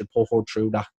think I should put her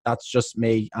through that. That's just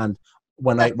me. And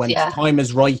when time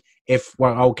is right, if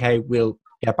we're okay, we'll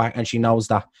get back. And she knows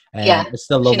that. It's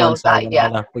still love on that, and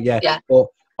all that. But but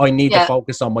I need to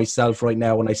focus on myself right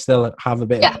now, and I still have a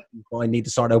bit I need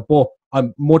to sort out. But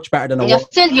I'm much better than I was. You're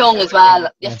still young as well.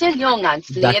 You're still young,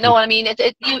 Anthony. Exactly. You know what I mean?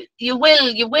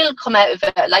 You will come out of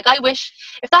it. Like, I wish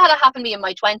if that had happened to me in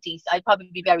my 20s, I'd probably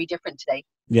be very different today.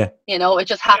 Yeah. It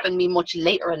just happened to me much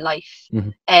later in life.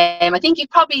 I think you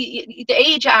probably, the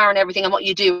age you are and everything and what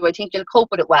you do, I think you'll cope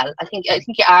with it well. I think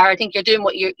you are. I think you're doing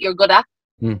what you're good at.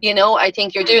 I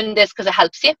think you're doing this because it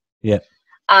helps you. Yeah.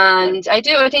 And I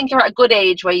think you're at a good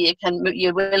age where you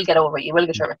will get over it. You will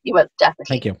get through it. You will, definitely.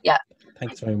 Thank you. Yeah.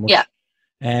 Thanks very much. Yeah.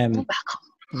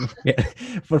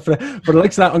 For the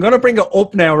likes of that, I'm going to bring it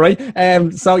up now, right?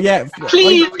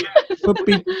 Please.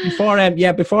 Before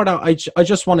that, I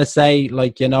just want to say,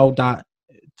 that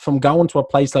from going to a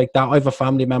place like that, I have a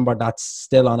family member that's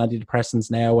still on antidepressants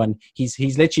now, and he's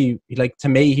literally, to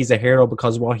me, he's a hero,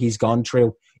 because what he's gone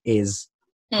through is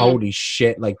holy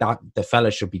shit. That the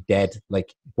fella should be dead.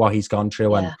 What he's gone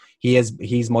through, and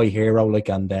he's my hero.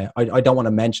 And I don't want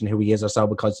to mention who he is or so,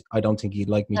 because I don't think he'd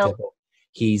like me to. But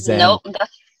he's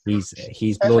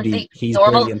he's bloody, he's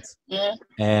normal. Brilliant.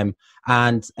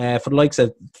 And for the likes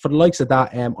of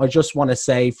that, I just want to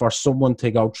say, for someone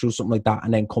to go through something like that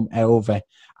and then come out of it,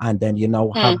 and then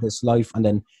have this life, and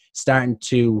then starting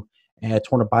to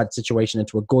turn a bad situation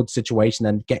into a good situation,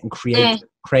 and getting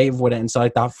creative with it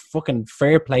inside that, fucking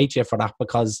fair play to you for that,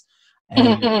 because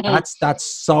that's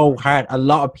so hard. A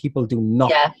lot of people do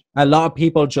not. A lot of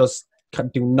people just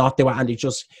do not do it, and they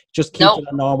just keep it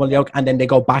a normal yoke, and then they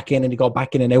go back in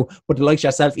and out. But like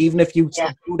yourself, even if you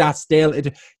do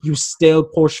that, you still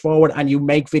push forward, and you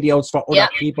make videos for other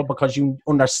people, because you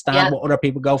understand what other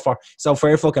people go for. So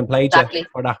fair fucking play to you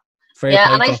for that.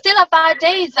 And I still have bad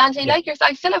days, Anthony, like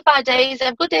yourself. I still have bad days. I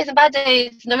have good days and bad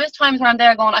days. And there was times where I'm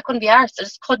there going, I couldn't be arsed. I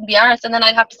just couldn't be arsed. And then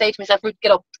I'd have to say to myself, Ruth,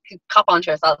 get up, cop onto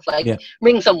yourself.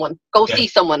 Ring someone, go see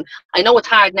someone. I know it's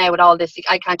hard now with all this.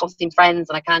 I can't go see friends,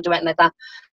 and I can't do anything like that.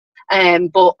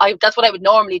 But that's what I would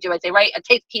normally do. I'd say, right, I'd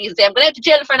take the keys and say, I'm going out to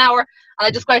jail for an hour, and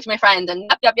I just go out to my friend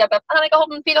and yap, and then I go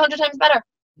home and feel 100 times better.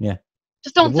 Yeah.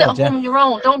 Just don't sit at home on your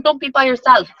own. Don't be by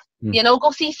yourself. You know, go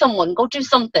see someone, go do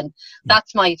something.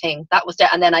 That's my thing. That was it.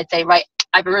 And then I'd say, right,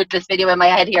 I have a Ruthless video in my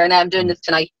head here, and I'm doing this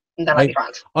tonight. And then I'd be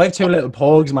grand. I have 2 little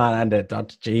pugs, man,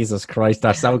 and Jesus Christ,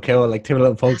 they're so cool. Like 2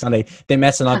 little pugs, and they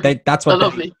messing up. That's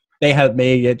what they helped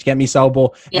me to get me sober.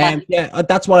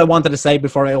 That's what I wanted to say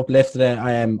before I uplifted it.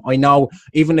 I know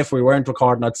even if we weren't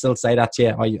recording, I'd still say that to you.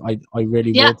 I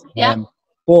really would.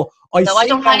 But I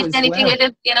don't hide anything in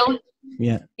it, you know.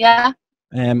 Yeah.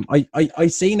 I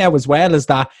see now as well as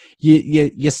that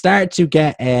you start to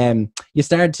get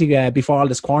before all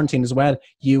this quarantine as well,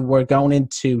 you were going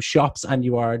into shops and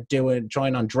you are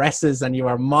trying on dresses and you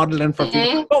are modeling for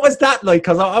people. What was that like?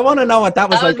 Because I want to know what that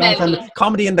was like, going from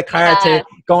comedy in the car to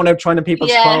going out trying to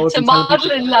people's clothes to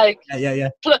modeling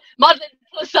people, modeling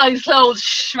plus size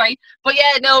clothes, right? But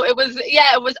it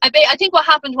was I think what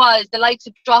happened was the likes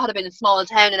of Draw had been a small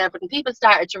town and everything. People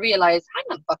started to realise, hang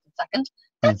on a fucking second,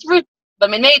 that's Ruth. But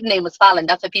my maiden name was Fallon.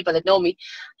 That's why people that know me,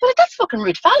 they're like, that's fucking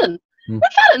Ruth Fallon. Ruth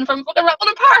Fallon from fucking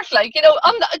Rutland Park. Like, you know,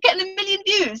 I'm getting 1 million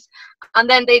views. And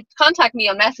then they'd contact me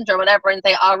on Messenger or whatever and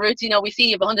say, oh, Ruth, you know, we see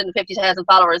you have 150,000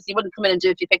 followers. You wouldn't come in and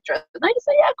do a few pictures. And I just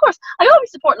say, yeah, of course. I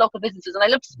always support local businesses and I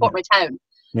love to support my town.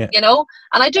 You know,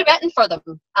 and I do betting for them.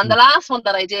 And the last one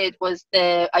that I did was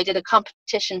I did a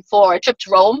competition for a trip to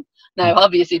Rome. Now,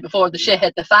 obviously, before the shit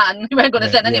hit the fan, we weren't going to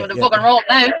send anyone to fucking Rome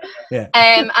now.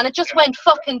 And it just went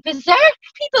fucking berserk.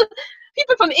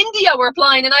 People from India were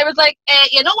applying, and I was like,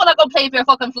 you know what? I'm going to pay for your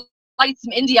fucking flights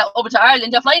from India over to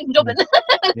Ireland. You're flying from Dublin.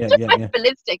 Just went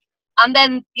ballistic. And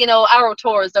then, you know, Arrow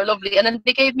Tours, they're lovely. And then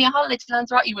they gave me a holiday to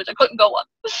Lanzarote, which I couldn't go on.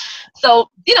 So,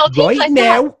 you know, things like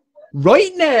that.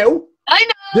 Right now. I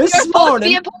know. This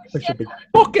morning, I should be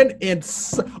fucking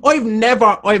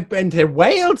I've been to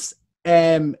Wales,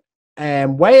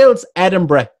 Wales,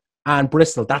 Edinburgh, and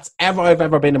Bristol. That's I've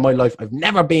ever been in my life. I've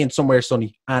never been somewhere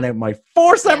sunny, and it's my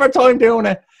first ever time doing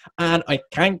it, and I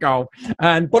can't go.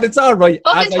 But it's all right.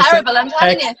 Fucking terrible, I'm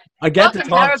telling you. I get to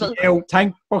talk to you.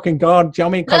 Thank fucking God. Do you know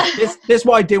what I mean? Because this is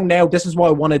what I do now. This is what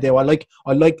I want to do. I like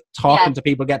talking to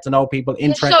people, get to know people.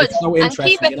 It's so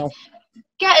interesting, you know.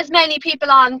 Get as many people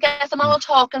on, get them all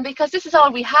talking, because this is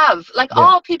all we have. Like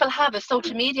all people have is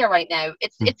social media right now.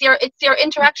 It's your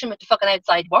interaction with the fucking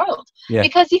outside world.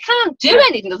 Because you can't do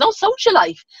anything. There's no social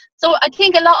life. So I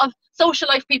think a lot of social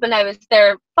life people now is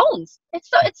their phones. It's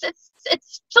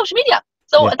social media.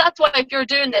 So that's why if you're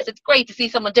doing this, it's great to see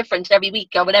someone different every week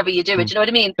or whenever you do it. You know what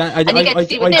I mean? I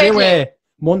do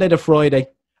Monday to Friday,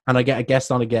 and I get a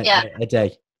guest on a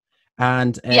day.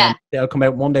 And they'll come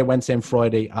out Monday, Wednesday, and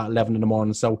Friday at 11 in the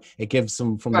morning. So it gives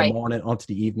them from the morning onto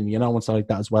the evening, you know, and stuff like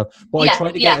that as well. But I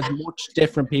try to get as much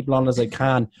different people on as I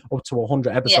can, up to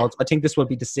 100 episodes. I think this will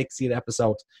be the 60th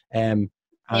episode. And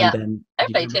then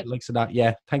the likes of that.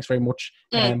 Yeah, thanks very much.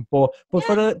 But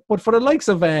for the likes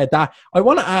of that, I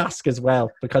want to ask as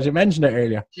well, because you mentioned it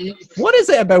earlier. What is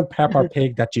it about Peppa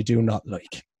Pig that you do not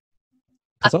like?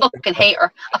 I fucking hate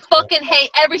her. I fucking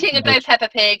hate everything about Peppa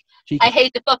Pig. I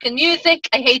hate the fucking music.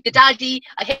 I hate the daddy.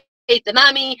 I hate the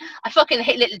mammy. I fucking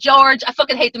hate little George. I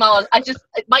fucking hate them all.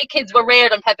 My kids were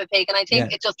reared on Peppa Pig, and I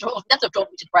think that's what drove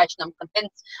me to depression. I'm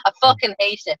convinced. I fucking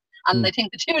hate it. And I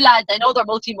think the 2 lads, I know they're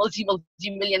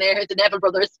multi-millionaires, the Neville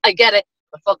brothers. I get it.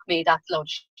 But fuck me, that's load of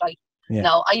shit.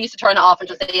 No, I used to turn it off and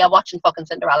just say, watching fucking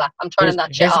Cinderella. I'm turning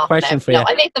that shit off. Here's a question for you. No,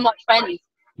 I made them watch Friends.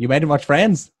 You made them watch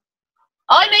Friends?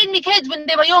 I made me kids when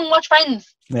they were young watch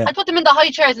Friends. I put them in the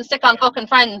high chairs and stick on fucking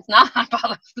Friends. Nah,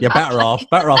 you're better off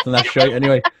than that shit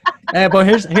anyway. But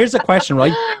here's a question,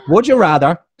 right? Would you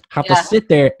rather have to sit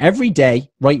there every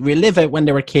day, right, relive it when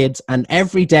they were kids, and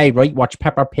every day, right, watch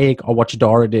Peppa Pig, or watch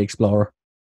Dora the Explorer?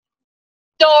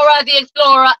 Dora the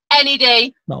Explorer, any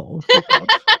day. No.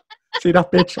 See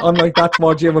that bitch? I'm like that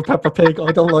towards you with Peppa Pig.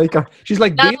 I don't like her. She's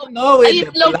like, I used to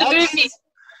love the movie.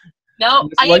 No,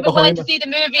 I even went to see the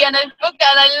movie and I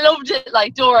loved it.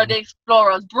 Like Dora the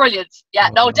Explorer was brilliant. Yeah,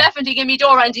 definitely give me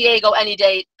Dora and Diego any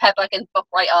day. Peppa can fuck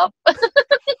right off.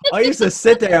 I used to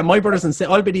sit there, and my brothers and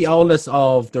I'll be the oldest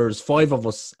of, there's 5 of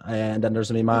us, and then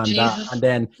there's me man, and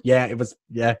then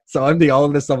so I'm the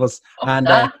oldest of us, and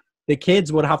the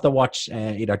kids would have to watch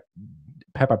either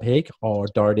Peppa Pig or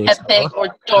Dora the Explorer. Peppa Pig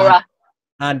or Dora.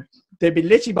 And they'd be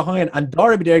literally behind, and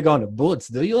Dora would be there going, "Boots,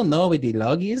 do you know where the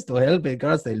log is to help it?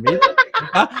 Because they'll be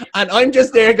and I'm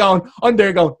just there going,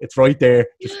 it's right there.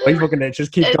 Just right fucking there.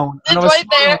 Just keep going. It's right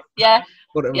there. Yeah.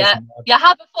 You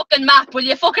have a fucking map. Will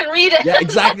you fucking read it? Yeah,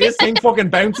 exactly. This thing fucking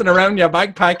bouncing around your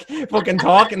backpack, fucking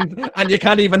talking, and you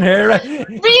can't even hear it.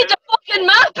 Read the fucking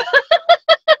map.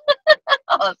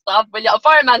 Oh, off, will you? Oh,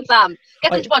 Fireman Sam.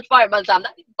 Get them to watch Fireman Sam.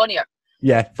 That's even funnier.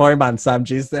 Yeah, Fireman Sam,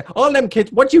 jeez. All them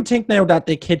kids. What do you think now that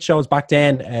the kid shows back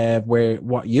then, where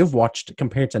what you've watched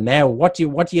compared to now? What do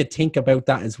you think about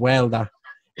that as well? That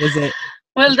is it.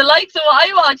 Well, the likes of what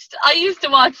I watched, I used to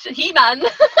watch He-Man.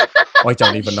 I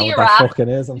don't even know what that fucking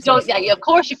is. Yeah, of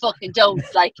course you fucking don't.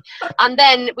 Like, and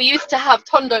then we used to have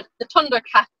the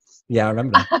Thundercats. Yeah, I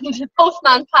remember that. And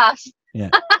Postman Pat. Yeah.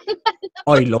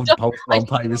 I loved Postman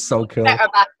Pat. It was so cool. Better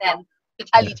back then. The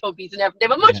Teletubbies and everything. They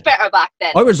were much better back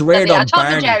then. I was reared on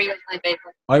Barney. Jerry was my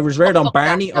favorite. I was reared on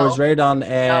Barney. I was reared on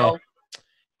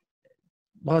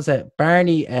what was it?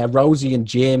 Barney, Rosie and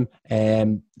Jim,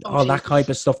 all that kind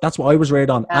of stuff. That's what I was reared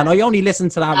on. Yeah. And I only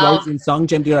listened to that Rosie song,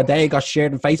 Jim, the other day. It got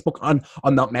shared on Facebook.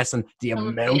 I'm not messing. The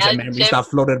amount of memories that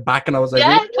flooded back, and I was like,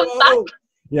 whoa.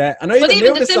 Yeah, and I even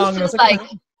knew the song. And I was like,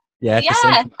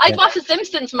 I watched The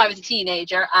Simpsons when I was a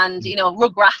teenager, and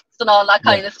Rugrats and all that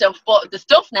kind of stuff. But the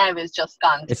stuff now is just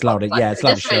gone. It's loaded. It's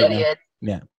loaded. Really is.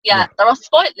 Yeah, they're all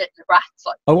spoiled little rats.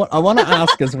 Like. I want to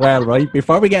ask as well, right?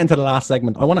 Before we get into the last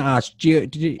segment, I want to ask: do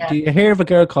you hear of a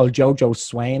girl called JoJo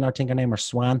Swain? I think her name, or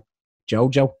Swan,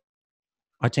 JoJo.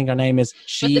 I think her name is.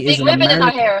 She with the is big ribbon in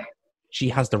her hair. She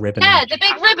has the ribbon. Yeah, the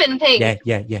big ribbon thing.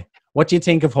 Yeah. What do you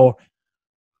think of her?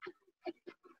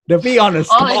 To be honest,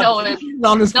 all I know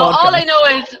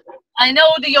is I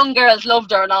know the young girls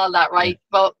loved her and all that, right?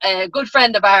 But a good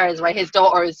friend of ours, right, his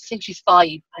daughter I think she's 5,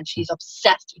 and she's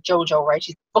obsessed with JoJo, right?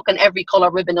 She's booking every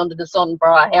colour ribbon under the sun for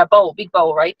her hair bow, big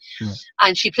bow, right?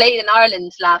 And she played in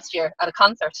Ireland last year at a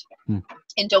concert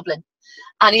in Dublin,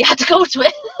 and he had to go to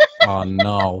it. Oh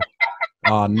no.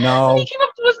 And he came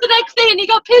up to us the next day and he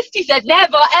got pissed. He said,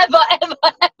 never, ever, ever,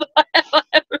 ever, ever,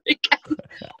 ever again.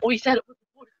 We said,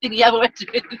 did he ever went to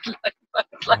his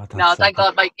life? No, thank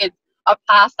God my kids are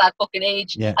past that fucking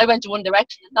age. Yeah. I went to One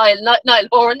Direction. Niall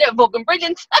Horan, they're fucking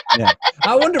brilliant.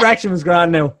 One Direction was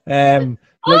grand now. Niall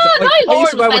Horan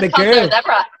was the best concert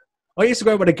ever. I used to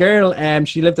go out with a girl,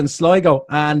 she lived in Sligo,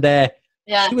 and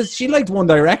she liked One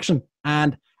Direction.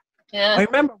 And I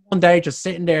remember one day just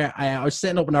sitting there, I was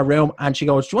sitting up in her room, and she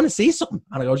goes, do you want to see something?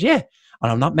 And I goes, yeah.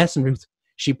 And I'm not messing, Ruth.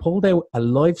 She pulled out a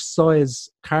life-size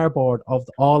cardboard of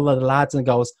all of the lads and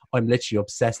goes, I'm literally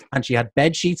obsessed. And she had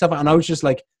bed sheets of it, and I was just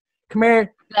like, come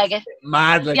here. Like it.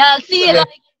 Mad. Like, yeah, I'll see you, like,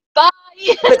 bye.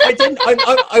 Like,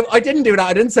 I didn't do that.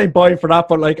 I didn't say bye for that,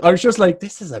 but like, I was just like,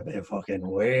 this is a bit fucking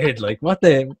weird. Like, what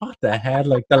the hell?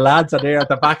 Like, the lads are there at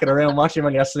the back of the room watching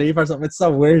when you're asleep or something. It's so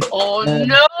weird. Oh, no.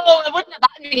 It wouldn't have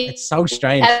happened to me. It's so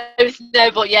strange. No,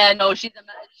 but yeah, no,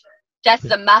 Jess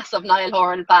is a massive Niall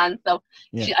Horan fan, so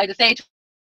I just say to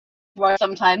her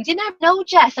sometimes, you never know,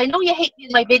 Jess. I know you hate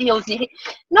my videos.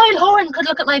 Niall Horan could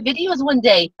look at my videos one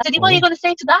day. I said, what are you going to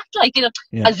say to that? Like,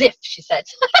 as if, she said.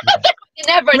 You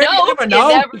never know. You never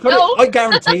know. I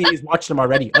guarantee he's watched them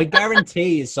already. I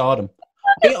guarantee he saw them.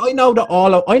 I know that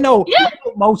I know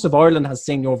most of Ireland has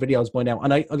seen your videos by now,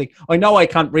 and I know I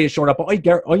can't reassure that, but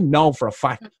I know for a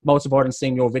fact most of Ireland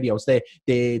seen your videos.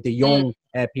 The young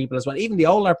people as well, even the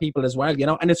older people as well,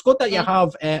 and it's good that you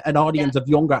have an audience of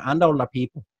younger and older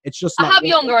people. It's just I have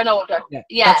younger and older.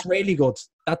 Yeah, that's really good.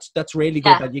 That's really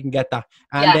good that you can get that.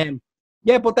 And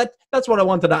but that's what I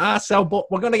wanted to ask. So, but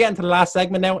we're going to get into the last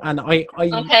segment now, and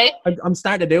I'm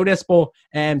starting to do this, but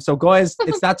so guys,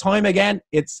 it's that time again.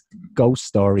 It's ghost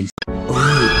stories.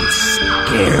 Ooh,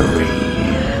 scary.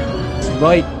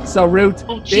 Right. So Ruth,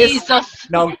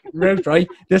 Ruth, right?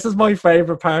 This is my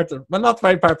favorite part. Well, not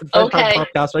favorite part, but favorite part of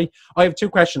the podcast, right? I have 2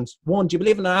 questions. 1, do you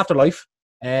believe in an afterlife,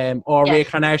 or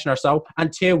reincarnation or so?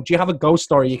 And 2, do you have a ghost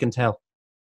story you can tell?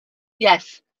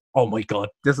 Yes. Oh my God,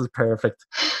 this is perfect.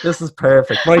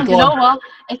 Right, you know what?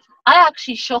 I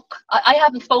actually shook. I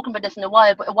haven't spoken about this in a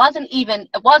while, but it wasn't even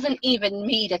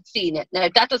me that's seen it. Now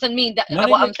that doesn't mean that.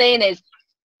 What I'm saying is,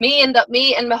 me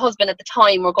and my husband at the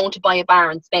time were going to buy a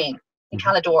bar in Spain, in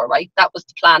Calador, right? That was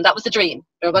the plan. That was the dream.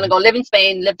 We were going to go live in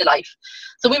Spain, live the life.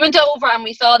 So we went over and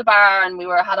we saw the bar, and we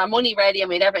had our money ready, and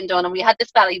we had everything done, and we had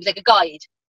this fella. He was like a guide.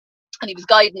 And he was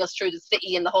guiding us through the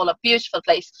city and the whole beautiful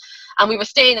place. And we were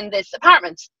staying in this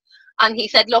apartment. And he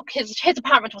said, look, his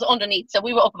apartment was underneath. So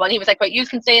we were up above. And he was like, right, you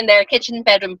can stay in there, kitchen,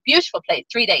 bedroom, beautiful place,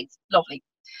 3 days. Lovely.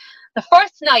 The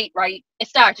first night, right, it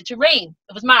started to rain.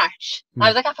 It was March. I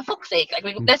was like, for fuck's sake, like,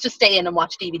 let's just stay in and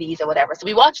watch DVDs or whatever. So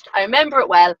we watched, I remember it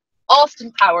well,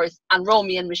 Austin Powers and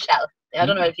Romeo and Michelle. I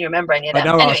don't know if you remember any of them. I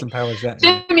know anyway, Austin Powers, yeah. 2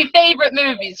 of my favourite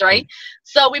movies, right?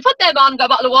 So we put them on, got a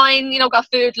bottle of wine, got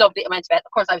food, lovely. I went to bed.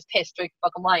 Of course, I was pissed drinking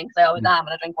fucking wine, because I always am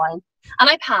when I drink wine. And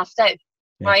I passed out,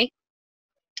 right?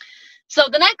 So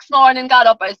the next morning, got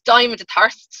up, I was dying with the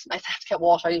thirst. I said, I have to get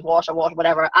water,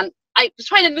 whatever. And I was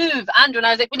trying to move Andrew, and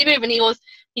I was like, will you move? And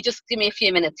he just give me a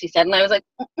few minutes, he said. And I was like,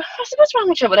 I said, what's wrong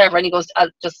with you, whatever? And he goes, I'll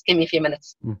just give me a few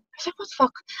minutes. I was like, what the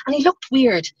fuck? And he looked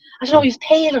weird. I don't know, he was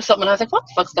pale or something. I was like, what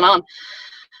the fuck's going on?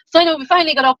 So I know we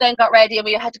finally got up then, got ready, and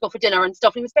we had to go for dinner and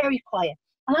stuff. And he was very quiet.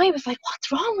 And I was like,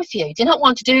 what's wrong with you? Do you not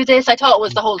want to do this? I thought it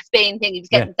was the whole Spain thing. He was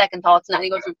getting second thoughts. And he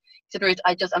goes, he said, Ruth,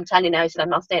 I'm telling you now, he said, I'm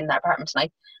not staying in that apartment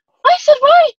tonight. I said,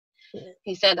 why?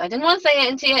 He said, I didn't want to say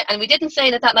anything to you. And we didn't say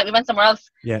it that night. We went somewhere else.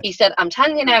 He said, I'm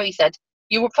telling you now, he said,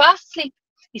 you were fast asleep.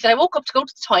 He said, I woke up to go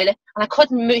to the toilet and I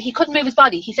couldn't move. He couldn't move his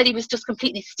body. He said he was just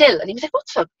completely still. And he was like, what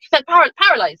the fuck? He felt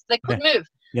paralyzed. Like, couldn't move.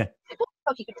 Like, what the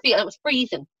fuck? He could feel it. It was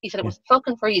freezing. He said, it was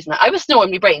fucking freezing. I was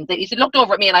snoring my brains. He said, looked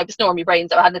over at me and I was snoring my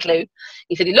brains. So I hadn't a clue.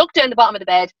 He said, he looked down the bottom of the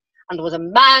bed and there was a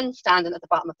man standing at the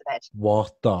bottom of the bed.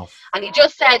 What the? And he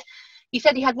just said, he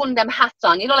said he had one of them hats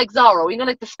on, you know, like Zorro, you know,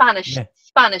 like the Spanish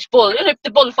bull, you know,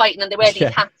 the bullfighting, and they wear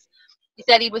these hats. He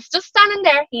said he was just standing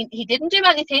there. He didn't do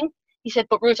anything. He said,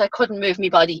 but Ruth, I couldn't move my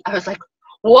body. I was like,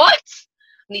 what?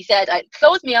 And he said, I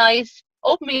closed my eyes,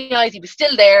 opened my eyes. He was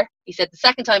still there. He said the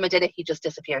second time I did it, he just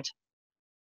disappeared.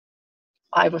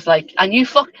 I was like, and you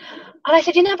fuck. And I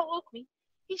said, you never woke me.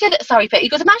 He said, sorry, Pete. He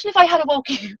goes, imagine if I had awoke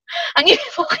you and you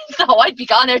fucking saw, I'd be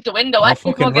gone out the window. I'd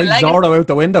fucking Zorro out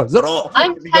the window. Zorro!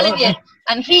 I'm telling you.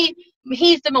 And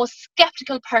he's the most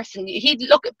skeptical person. He'd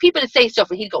look at people that say stuff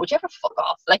and he'd go, would you ever fuck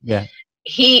off? Like,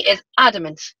 he is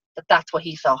adamant that that's what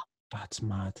he saw. That's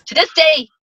mad. To this day,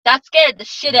 that scared the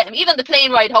shit out of him. Even the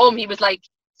plane ride home, he was like,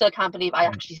 still can't believe I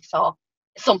actually saw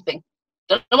something.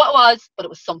 Don't know what it was, but it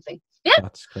was something. Yeah.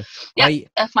 That's great. Yeah,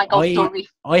 that's my ghost story.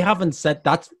 I haven't said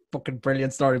that's fucking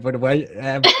brilliant story, by the way.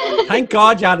 Thank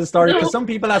God you had a story, because some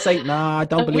people are saying, nah, I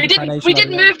don't believe we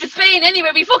didn't move to Spain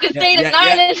anyway. We fucking stayed in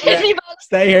Ireland.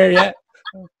 Stay here,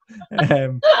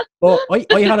 but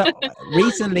I had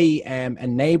recently a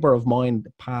neighbour of mine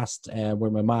passed where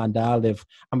my mum and dad live,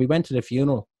 and we went to the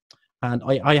funeral. And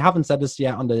I haven't said this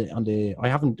yet on the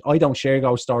I don't share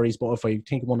ghost stories, but if I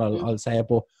think of one, I'll say it.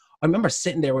 But I remember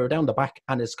sitting there, we were down the back,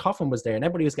 and his coffin was there, and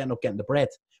everybody was getting up, getting the bread.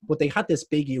 But they had this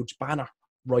big, huge banner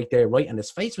right there, and his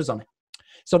face was on it.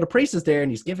 So the priest is there, and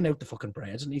he's giving out the fucking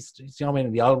bread, and he's you know what I mean,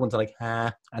 and the old ones are like,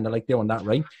 and they're like doing that,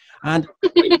 right? And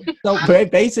so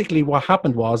basically what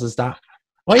happened is that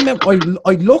I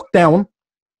looked down,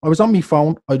 I was on my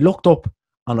phone, I looked up,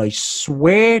 and I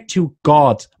swear to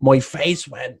God, my face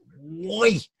went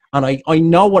white, and I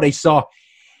know what I saw.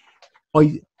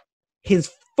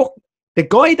 The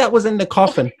guy that was in the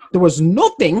coffin, there was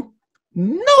nothing,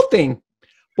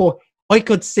 but I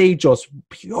could see just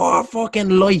pure fucking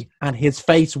light, and his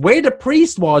face, where the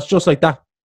priest was, just like that.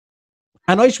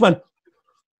 And I just went,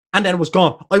 and then it was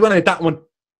gone. I went like that one,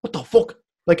 what the fuck?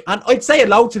 Like, and I'd say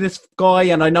hello to this guy,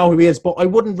 and I know who he is, but I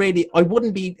wouldn't be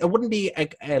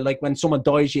like when someone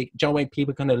dies, you know, when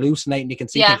people kind of hallucinate and you can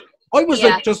see things. I was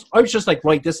just like,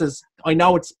 right, this is, I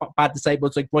know it's bad to say, but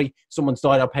it's like, right, someone's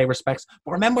died, I'll pay respects.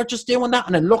 But I remember just doing that,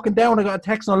 and then looking down, I got a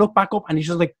text, and I looked back up, and he's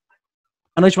just like,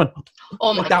 and I just went,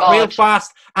 oh my like that God, real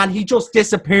fast, and he just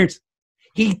disappeared.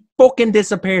 He fucking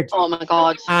disappeared. Oh my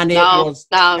God. And it was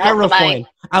terrifying.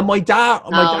 And my dad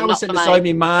was sitting beside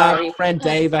me, my friend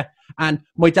David, and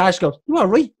my dad just goes, you all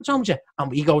right? What's wrong with you?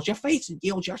 And he goes, your face is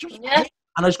huge. And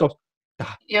I just go,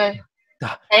 Dad. Yeah.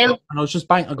 Dad. And I was just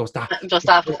banging. I goes, Dad. Just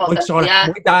after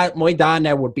my dad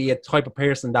now would be a type of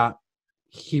person that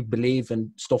he believed in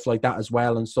stuff like that as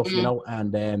well and stuff, you know.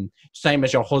 And same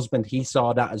as your husband, he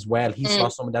saw that as well. He saw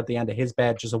someone at the end of his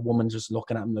bed, just a woman just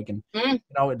looking at him, like, and you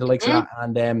know, the likes of that.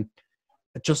 And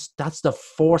just that's the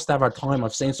first ever time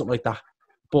I've seen something like that.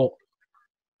 But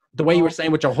the way you were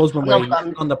saying with your husband, where he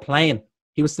was on the plane,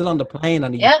 he was still on the plane,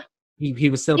 and he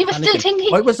was still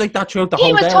thinking. I was like that throughout the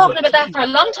whole day. He was talking about that for a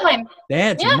long time.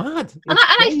 Yeah, it's mad. And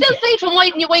I still say to him, why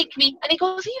didn't you wake me? And he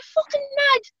goes, are you fucking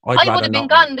mad? I would have been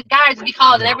gone, the guards would be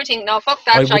called and everything. No, fuck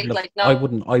that shite. Like, no. I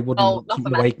wouldn't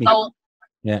wake me. No.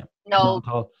 Yeah. No,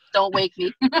 don't wake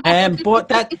me. But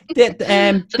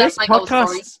this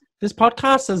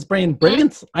podcast has been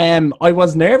brilliant. I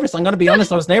was nervous. I'm going to be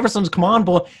honest. I was nervous on come on,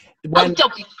 but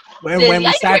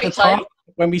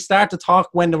when we start to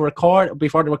talk,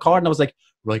 before the recording, I was like,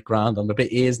 right, grand, I'm a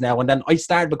bit eased now. And then I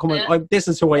started becoming, this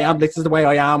is who I am. This is the way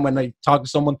I am when I talk to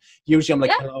someone. Usually I'm like,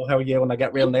 hello, how are you? And I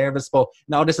get real nervous. But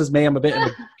no, this is me. I'm a bit of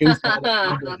a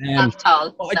goofball. That's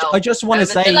tall. I just want to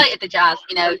say, delighted to jazz,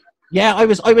 you know. Yeah,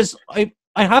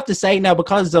 I have to say now,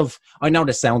 because of, I know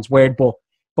this sounds weird, but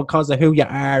because of who you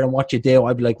are and what you do,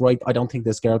 I'd be like, right, I don't think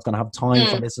this girl's going to have time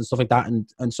for this and stuff like that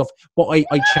and stuff. But I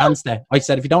chanced it. I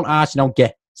said, if you don't ask, you don't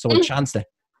get. So I chanced it.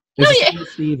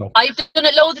 I've done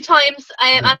it loads of times.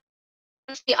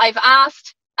 I've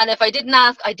asked, and if I didn't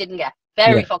ask, I didn't get.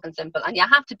 Very fucking simple. And you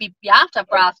have to have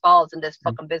brass balls in this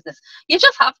fucking business. You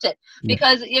just have to,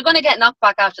 because you're going to get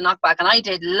knockback after knockback. And I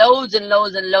did loads and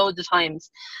loads and loads of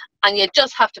times. And you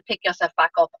just have to pick yourself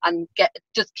back up and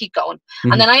just keep going.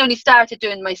 And then I only started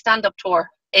doing my stand-up tour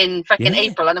in freaking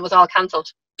April, and it was all cancelled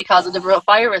because of the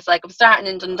virus. Like, I was starting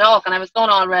in Dundalk and I was going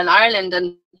all around Ireland,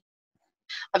 and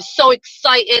I was so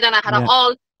excited, and I had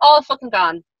it all fucking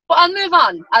gone. But I'll move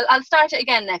on. I'll start it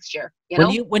again next year. You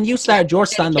know? When you started your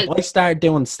stand-up, I started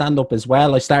doing stand-up as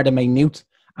well. I started my Newt,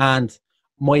 and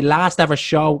my last ever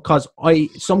show, because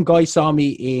some guy saw me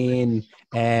in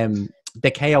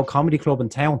the KO Comedy Club in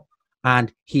town,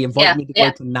 and he invited me to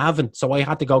go to Navan, so I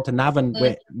had to go to Navan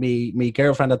with me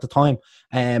girlfriend at the time,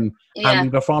 and we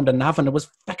performed in Navan. It was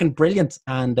fucking brilliant,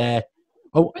 and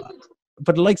for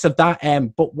the likes of that,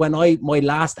 but when my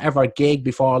last ever gig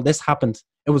before all this happened,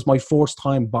 it was my first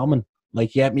time bombing.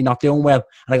 Like, me not doing well.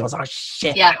 And I goes, oh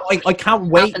shit. Yeah. I can't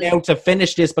wait now to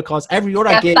finish this, because every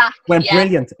other gig went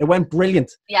brilliant. It went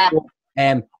brilliant. Yeah. But,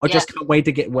 I just can't wait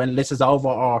to get, when this is over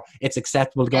or it's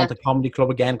acceptable to go into comedy club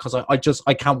again, because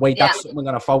I can't wait. That's something I'm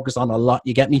going to focus on a lot.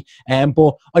 You get me?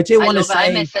 But I do want to say,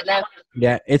 I miss it now.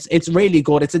 Yeah, it's really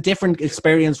good. It's a different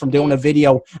experience from doing a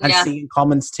video and seeing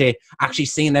comments to actually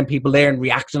seeing them people there and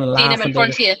reacting and laughing. Seeing them in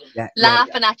front of you,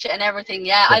 laughing at you and everything.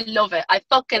 Yeah, I love it. I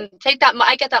fucking take that.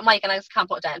 I get that mic and I just can't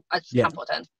put it down. I just can't put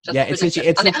it down. Just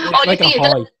it's like a high. Like this,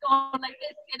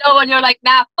 you know, and you're like,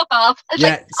 nah, fuck off.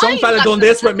 Like, some fella done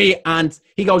this with me, and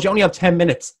he goes, you only have 10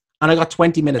 minutes, and I got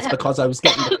 20 minutes because I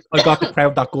got the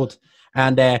crowd that good.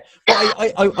 And but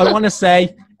I want to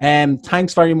say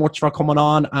thanks very much for coming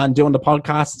on and doing the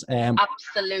podcast.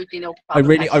 Absolutely no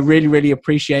problem. I really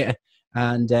appreciate it.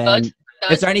 And good.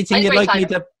 Is there anything you'd like me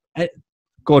to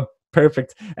good,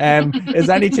 perfect. Is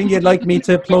there anything you'd like me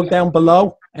to plug down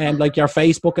below, and like your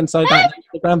Facebook and so that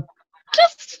Instagram?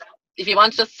 Just if you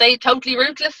want to just say Totally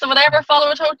Ruthless or whatever,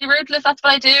 follow Totally Ruthless. That's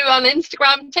what I do on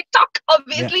Instagram, TikTok,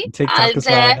 obviously. TikTok and as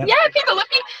well, people with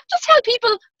me. Just tell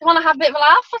people they want to have a bit of a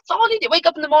laugh. That's all you do. Wake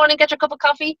up in the morning, get your cup of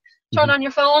coffee, turn on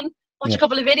your phone, watch a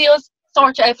couple of videos,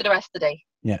 sort you out for the rest of the day.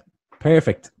 Yeah.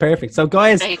 Perfect. So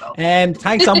guys,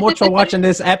 thanks so much for watching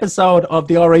this episode of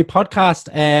the Alright Podcast.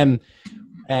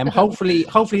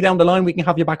 Hopefully down the line we can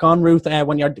have you back on, Ruth,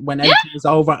 when everything is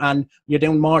over and you're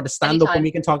doing more of the stand-up, and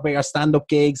we can talk about your stand-up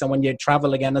gigs and when you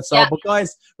travel again and so on. But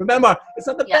guys, remember, it's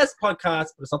not the best podcast,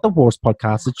 but it's not the worst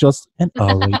podcast. It's just an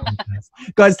alright podcast.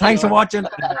 Guys, thanks for watching.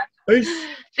 Peace.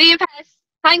 See you, Pez.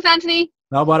 Thanks, Anthony.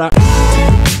 No bother.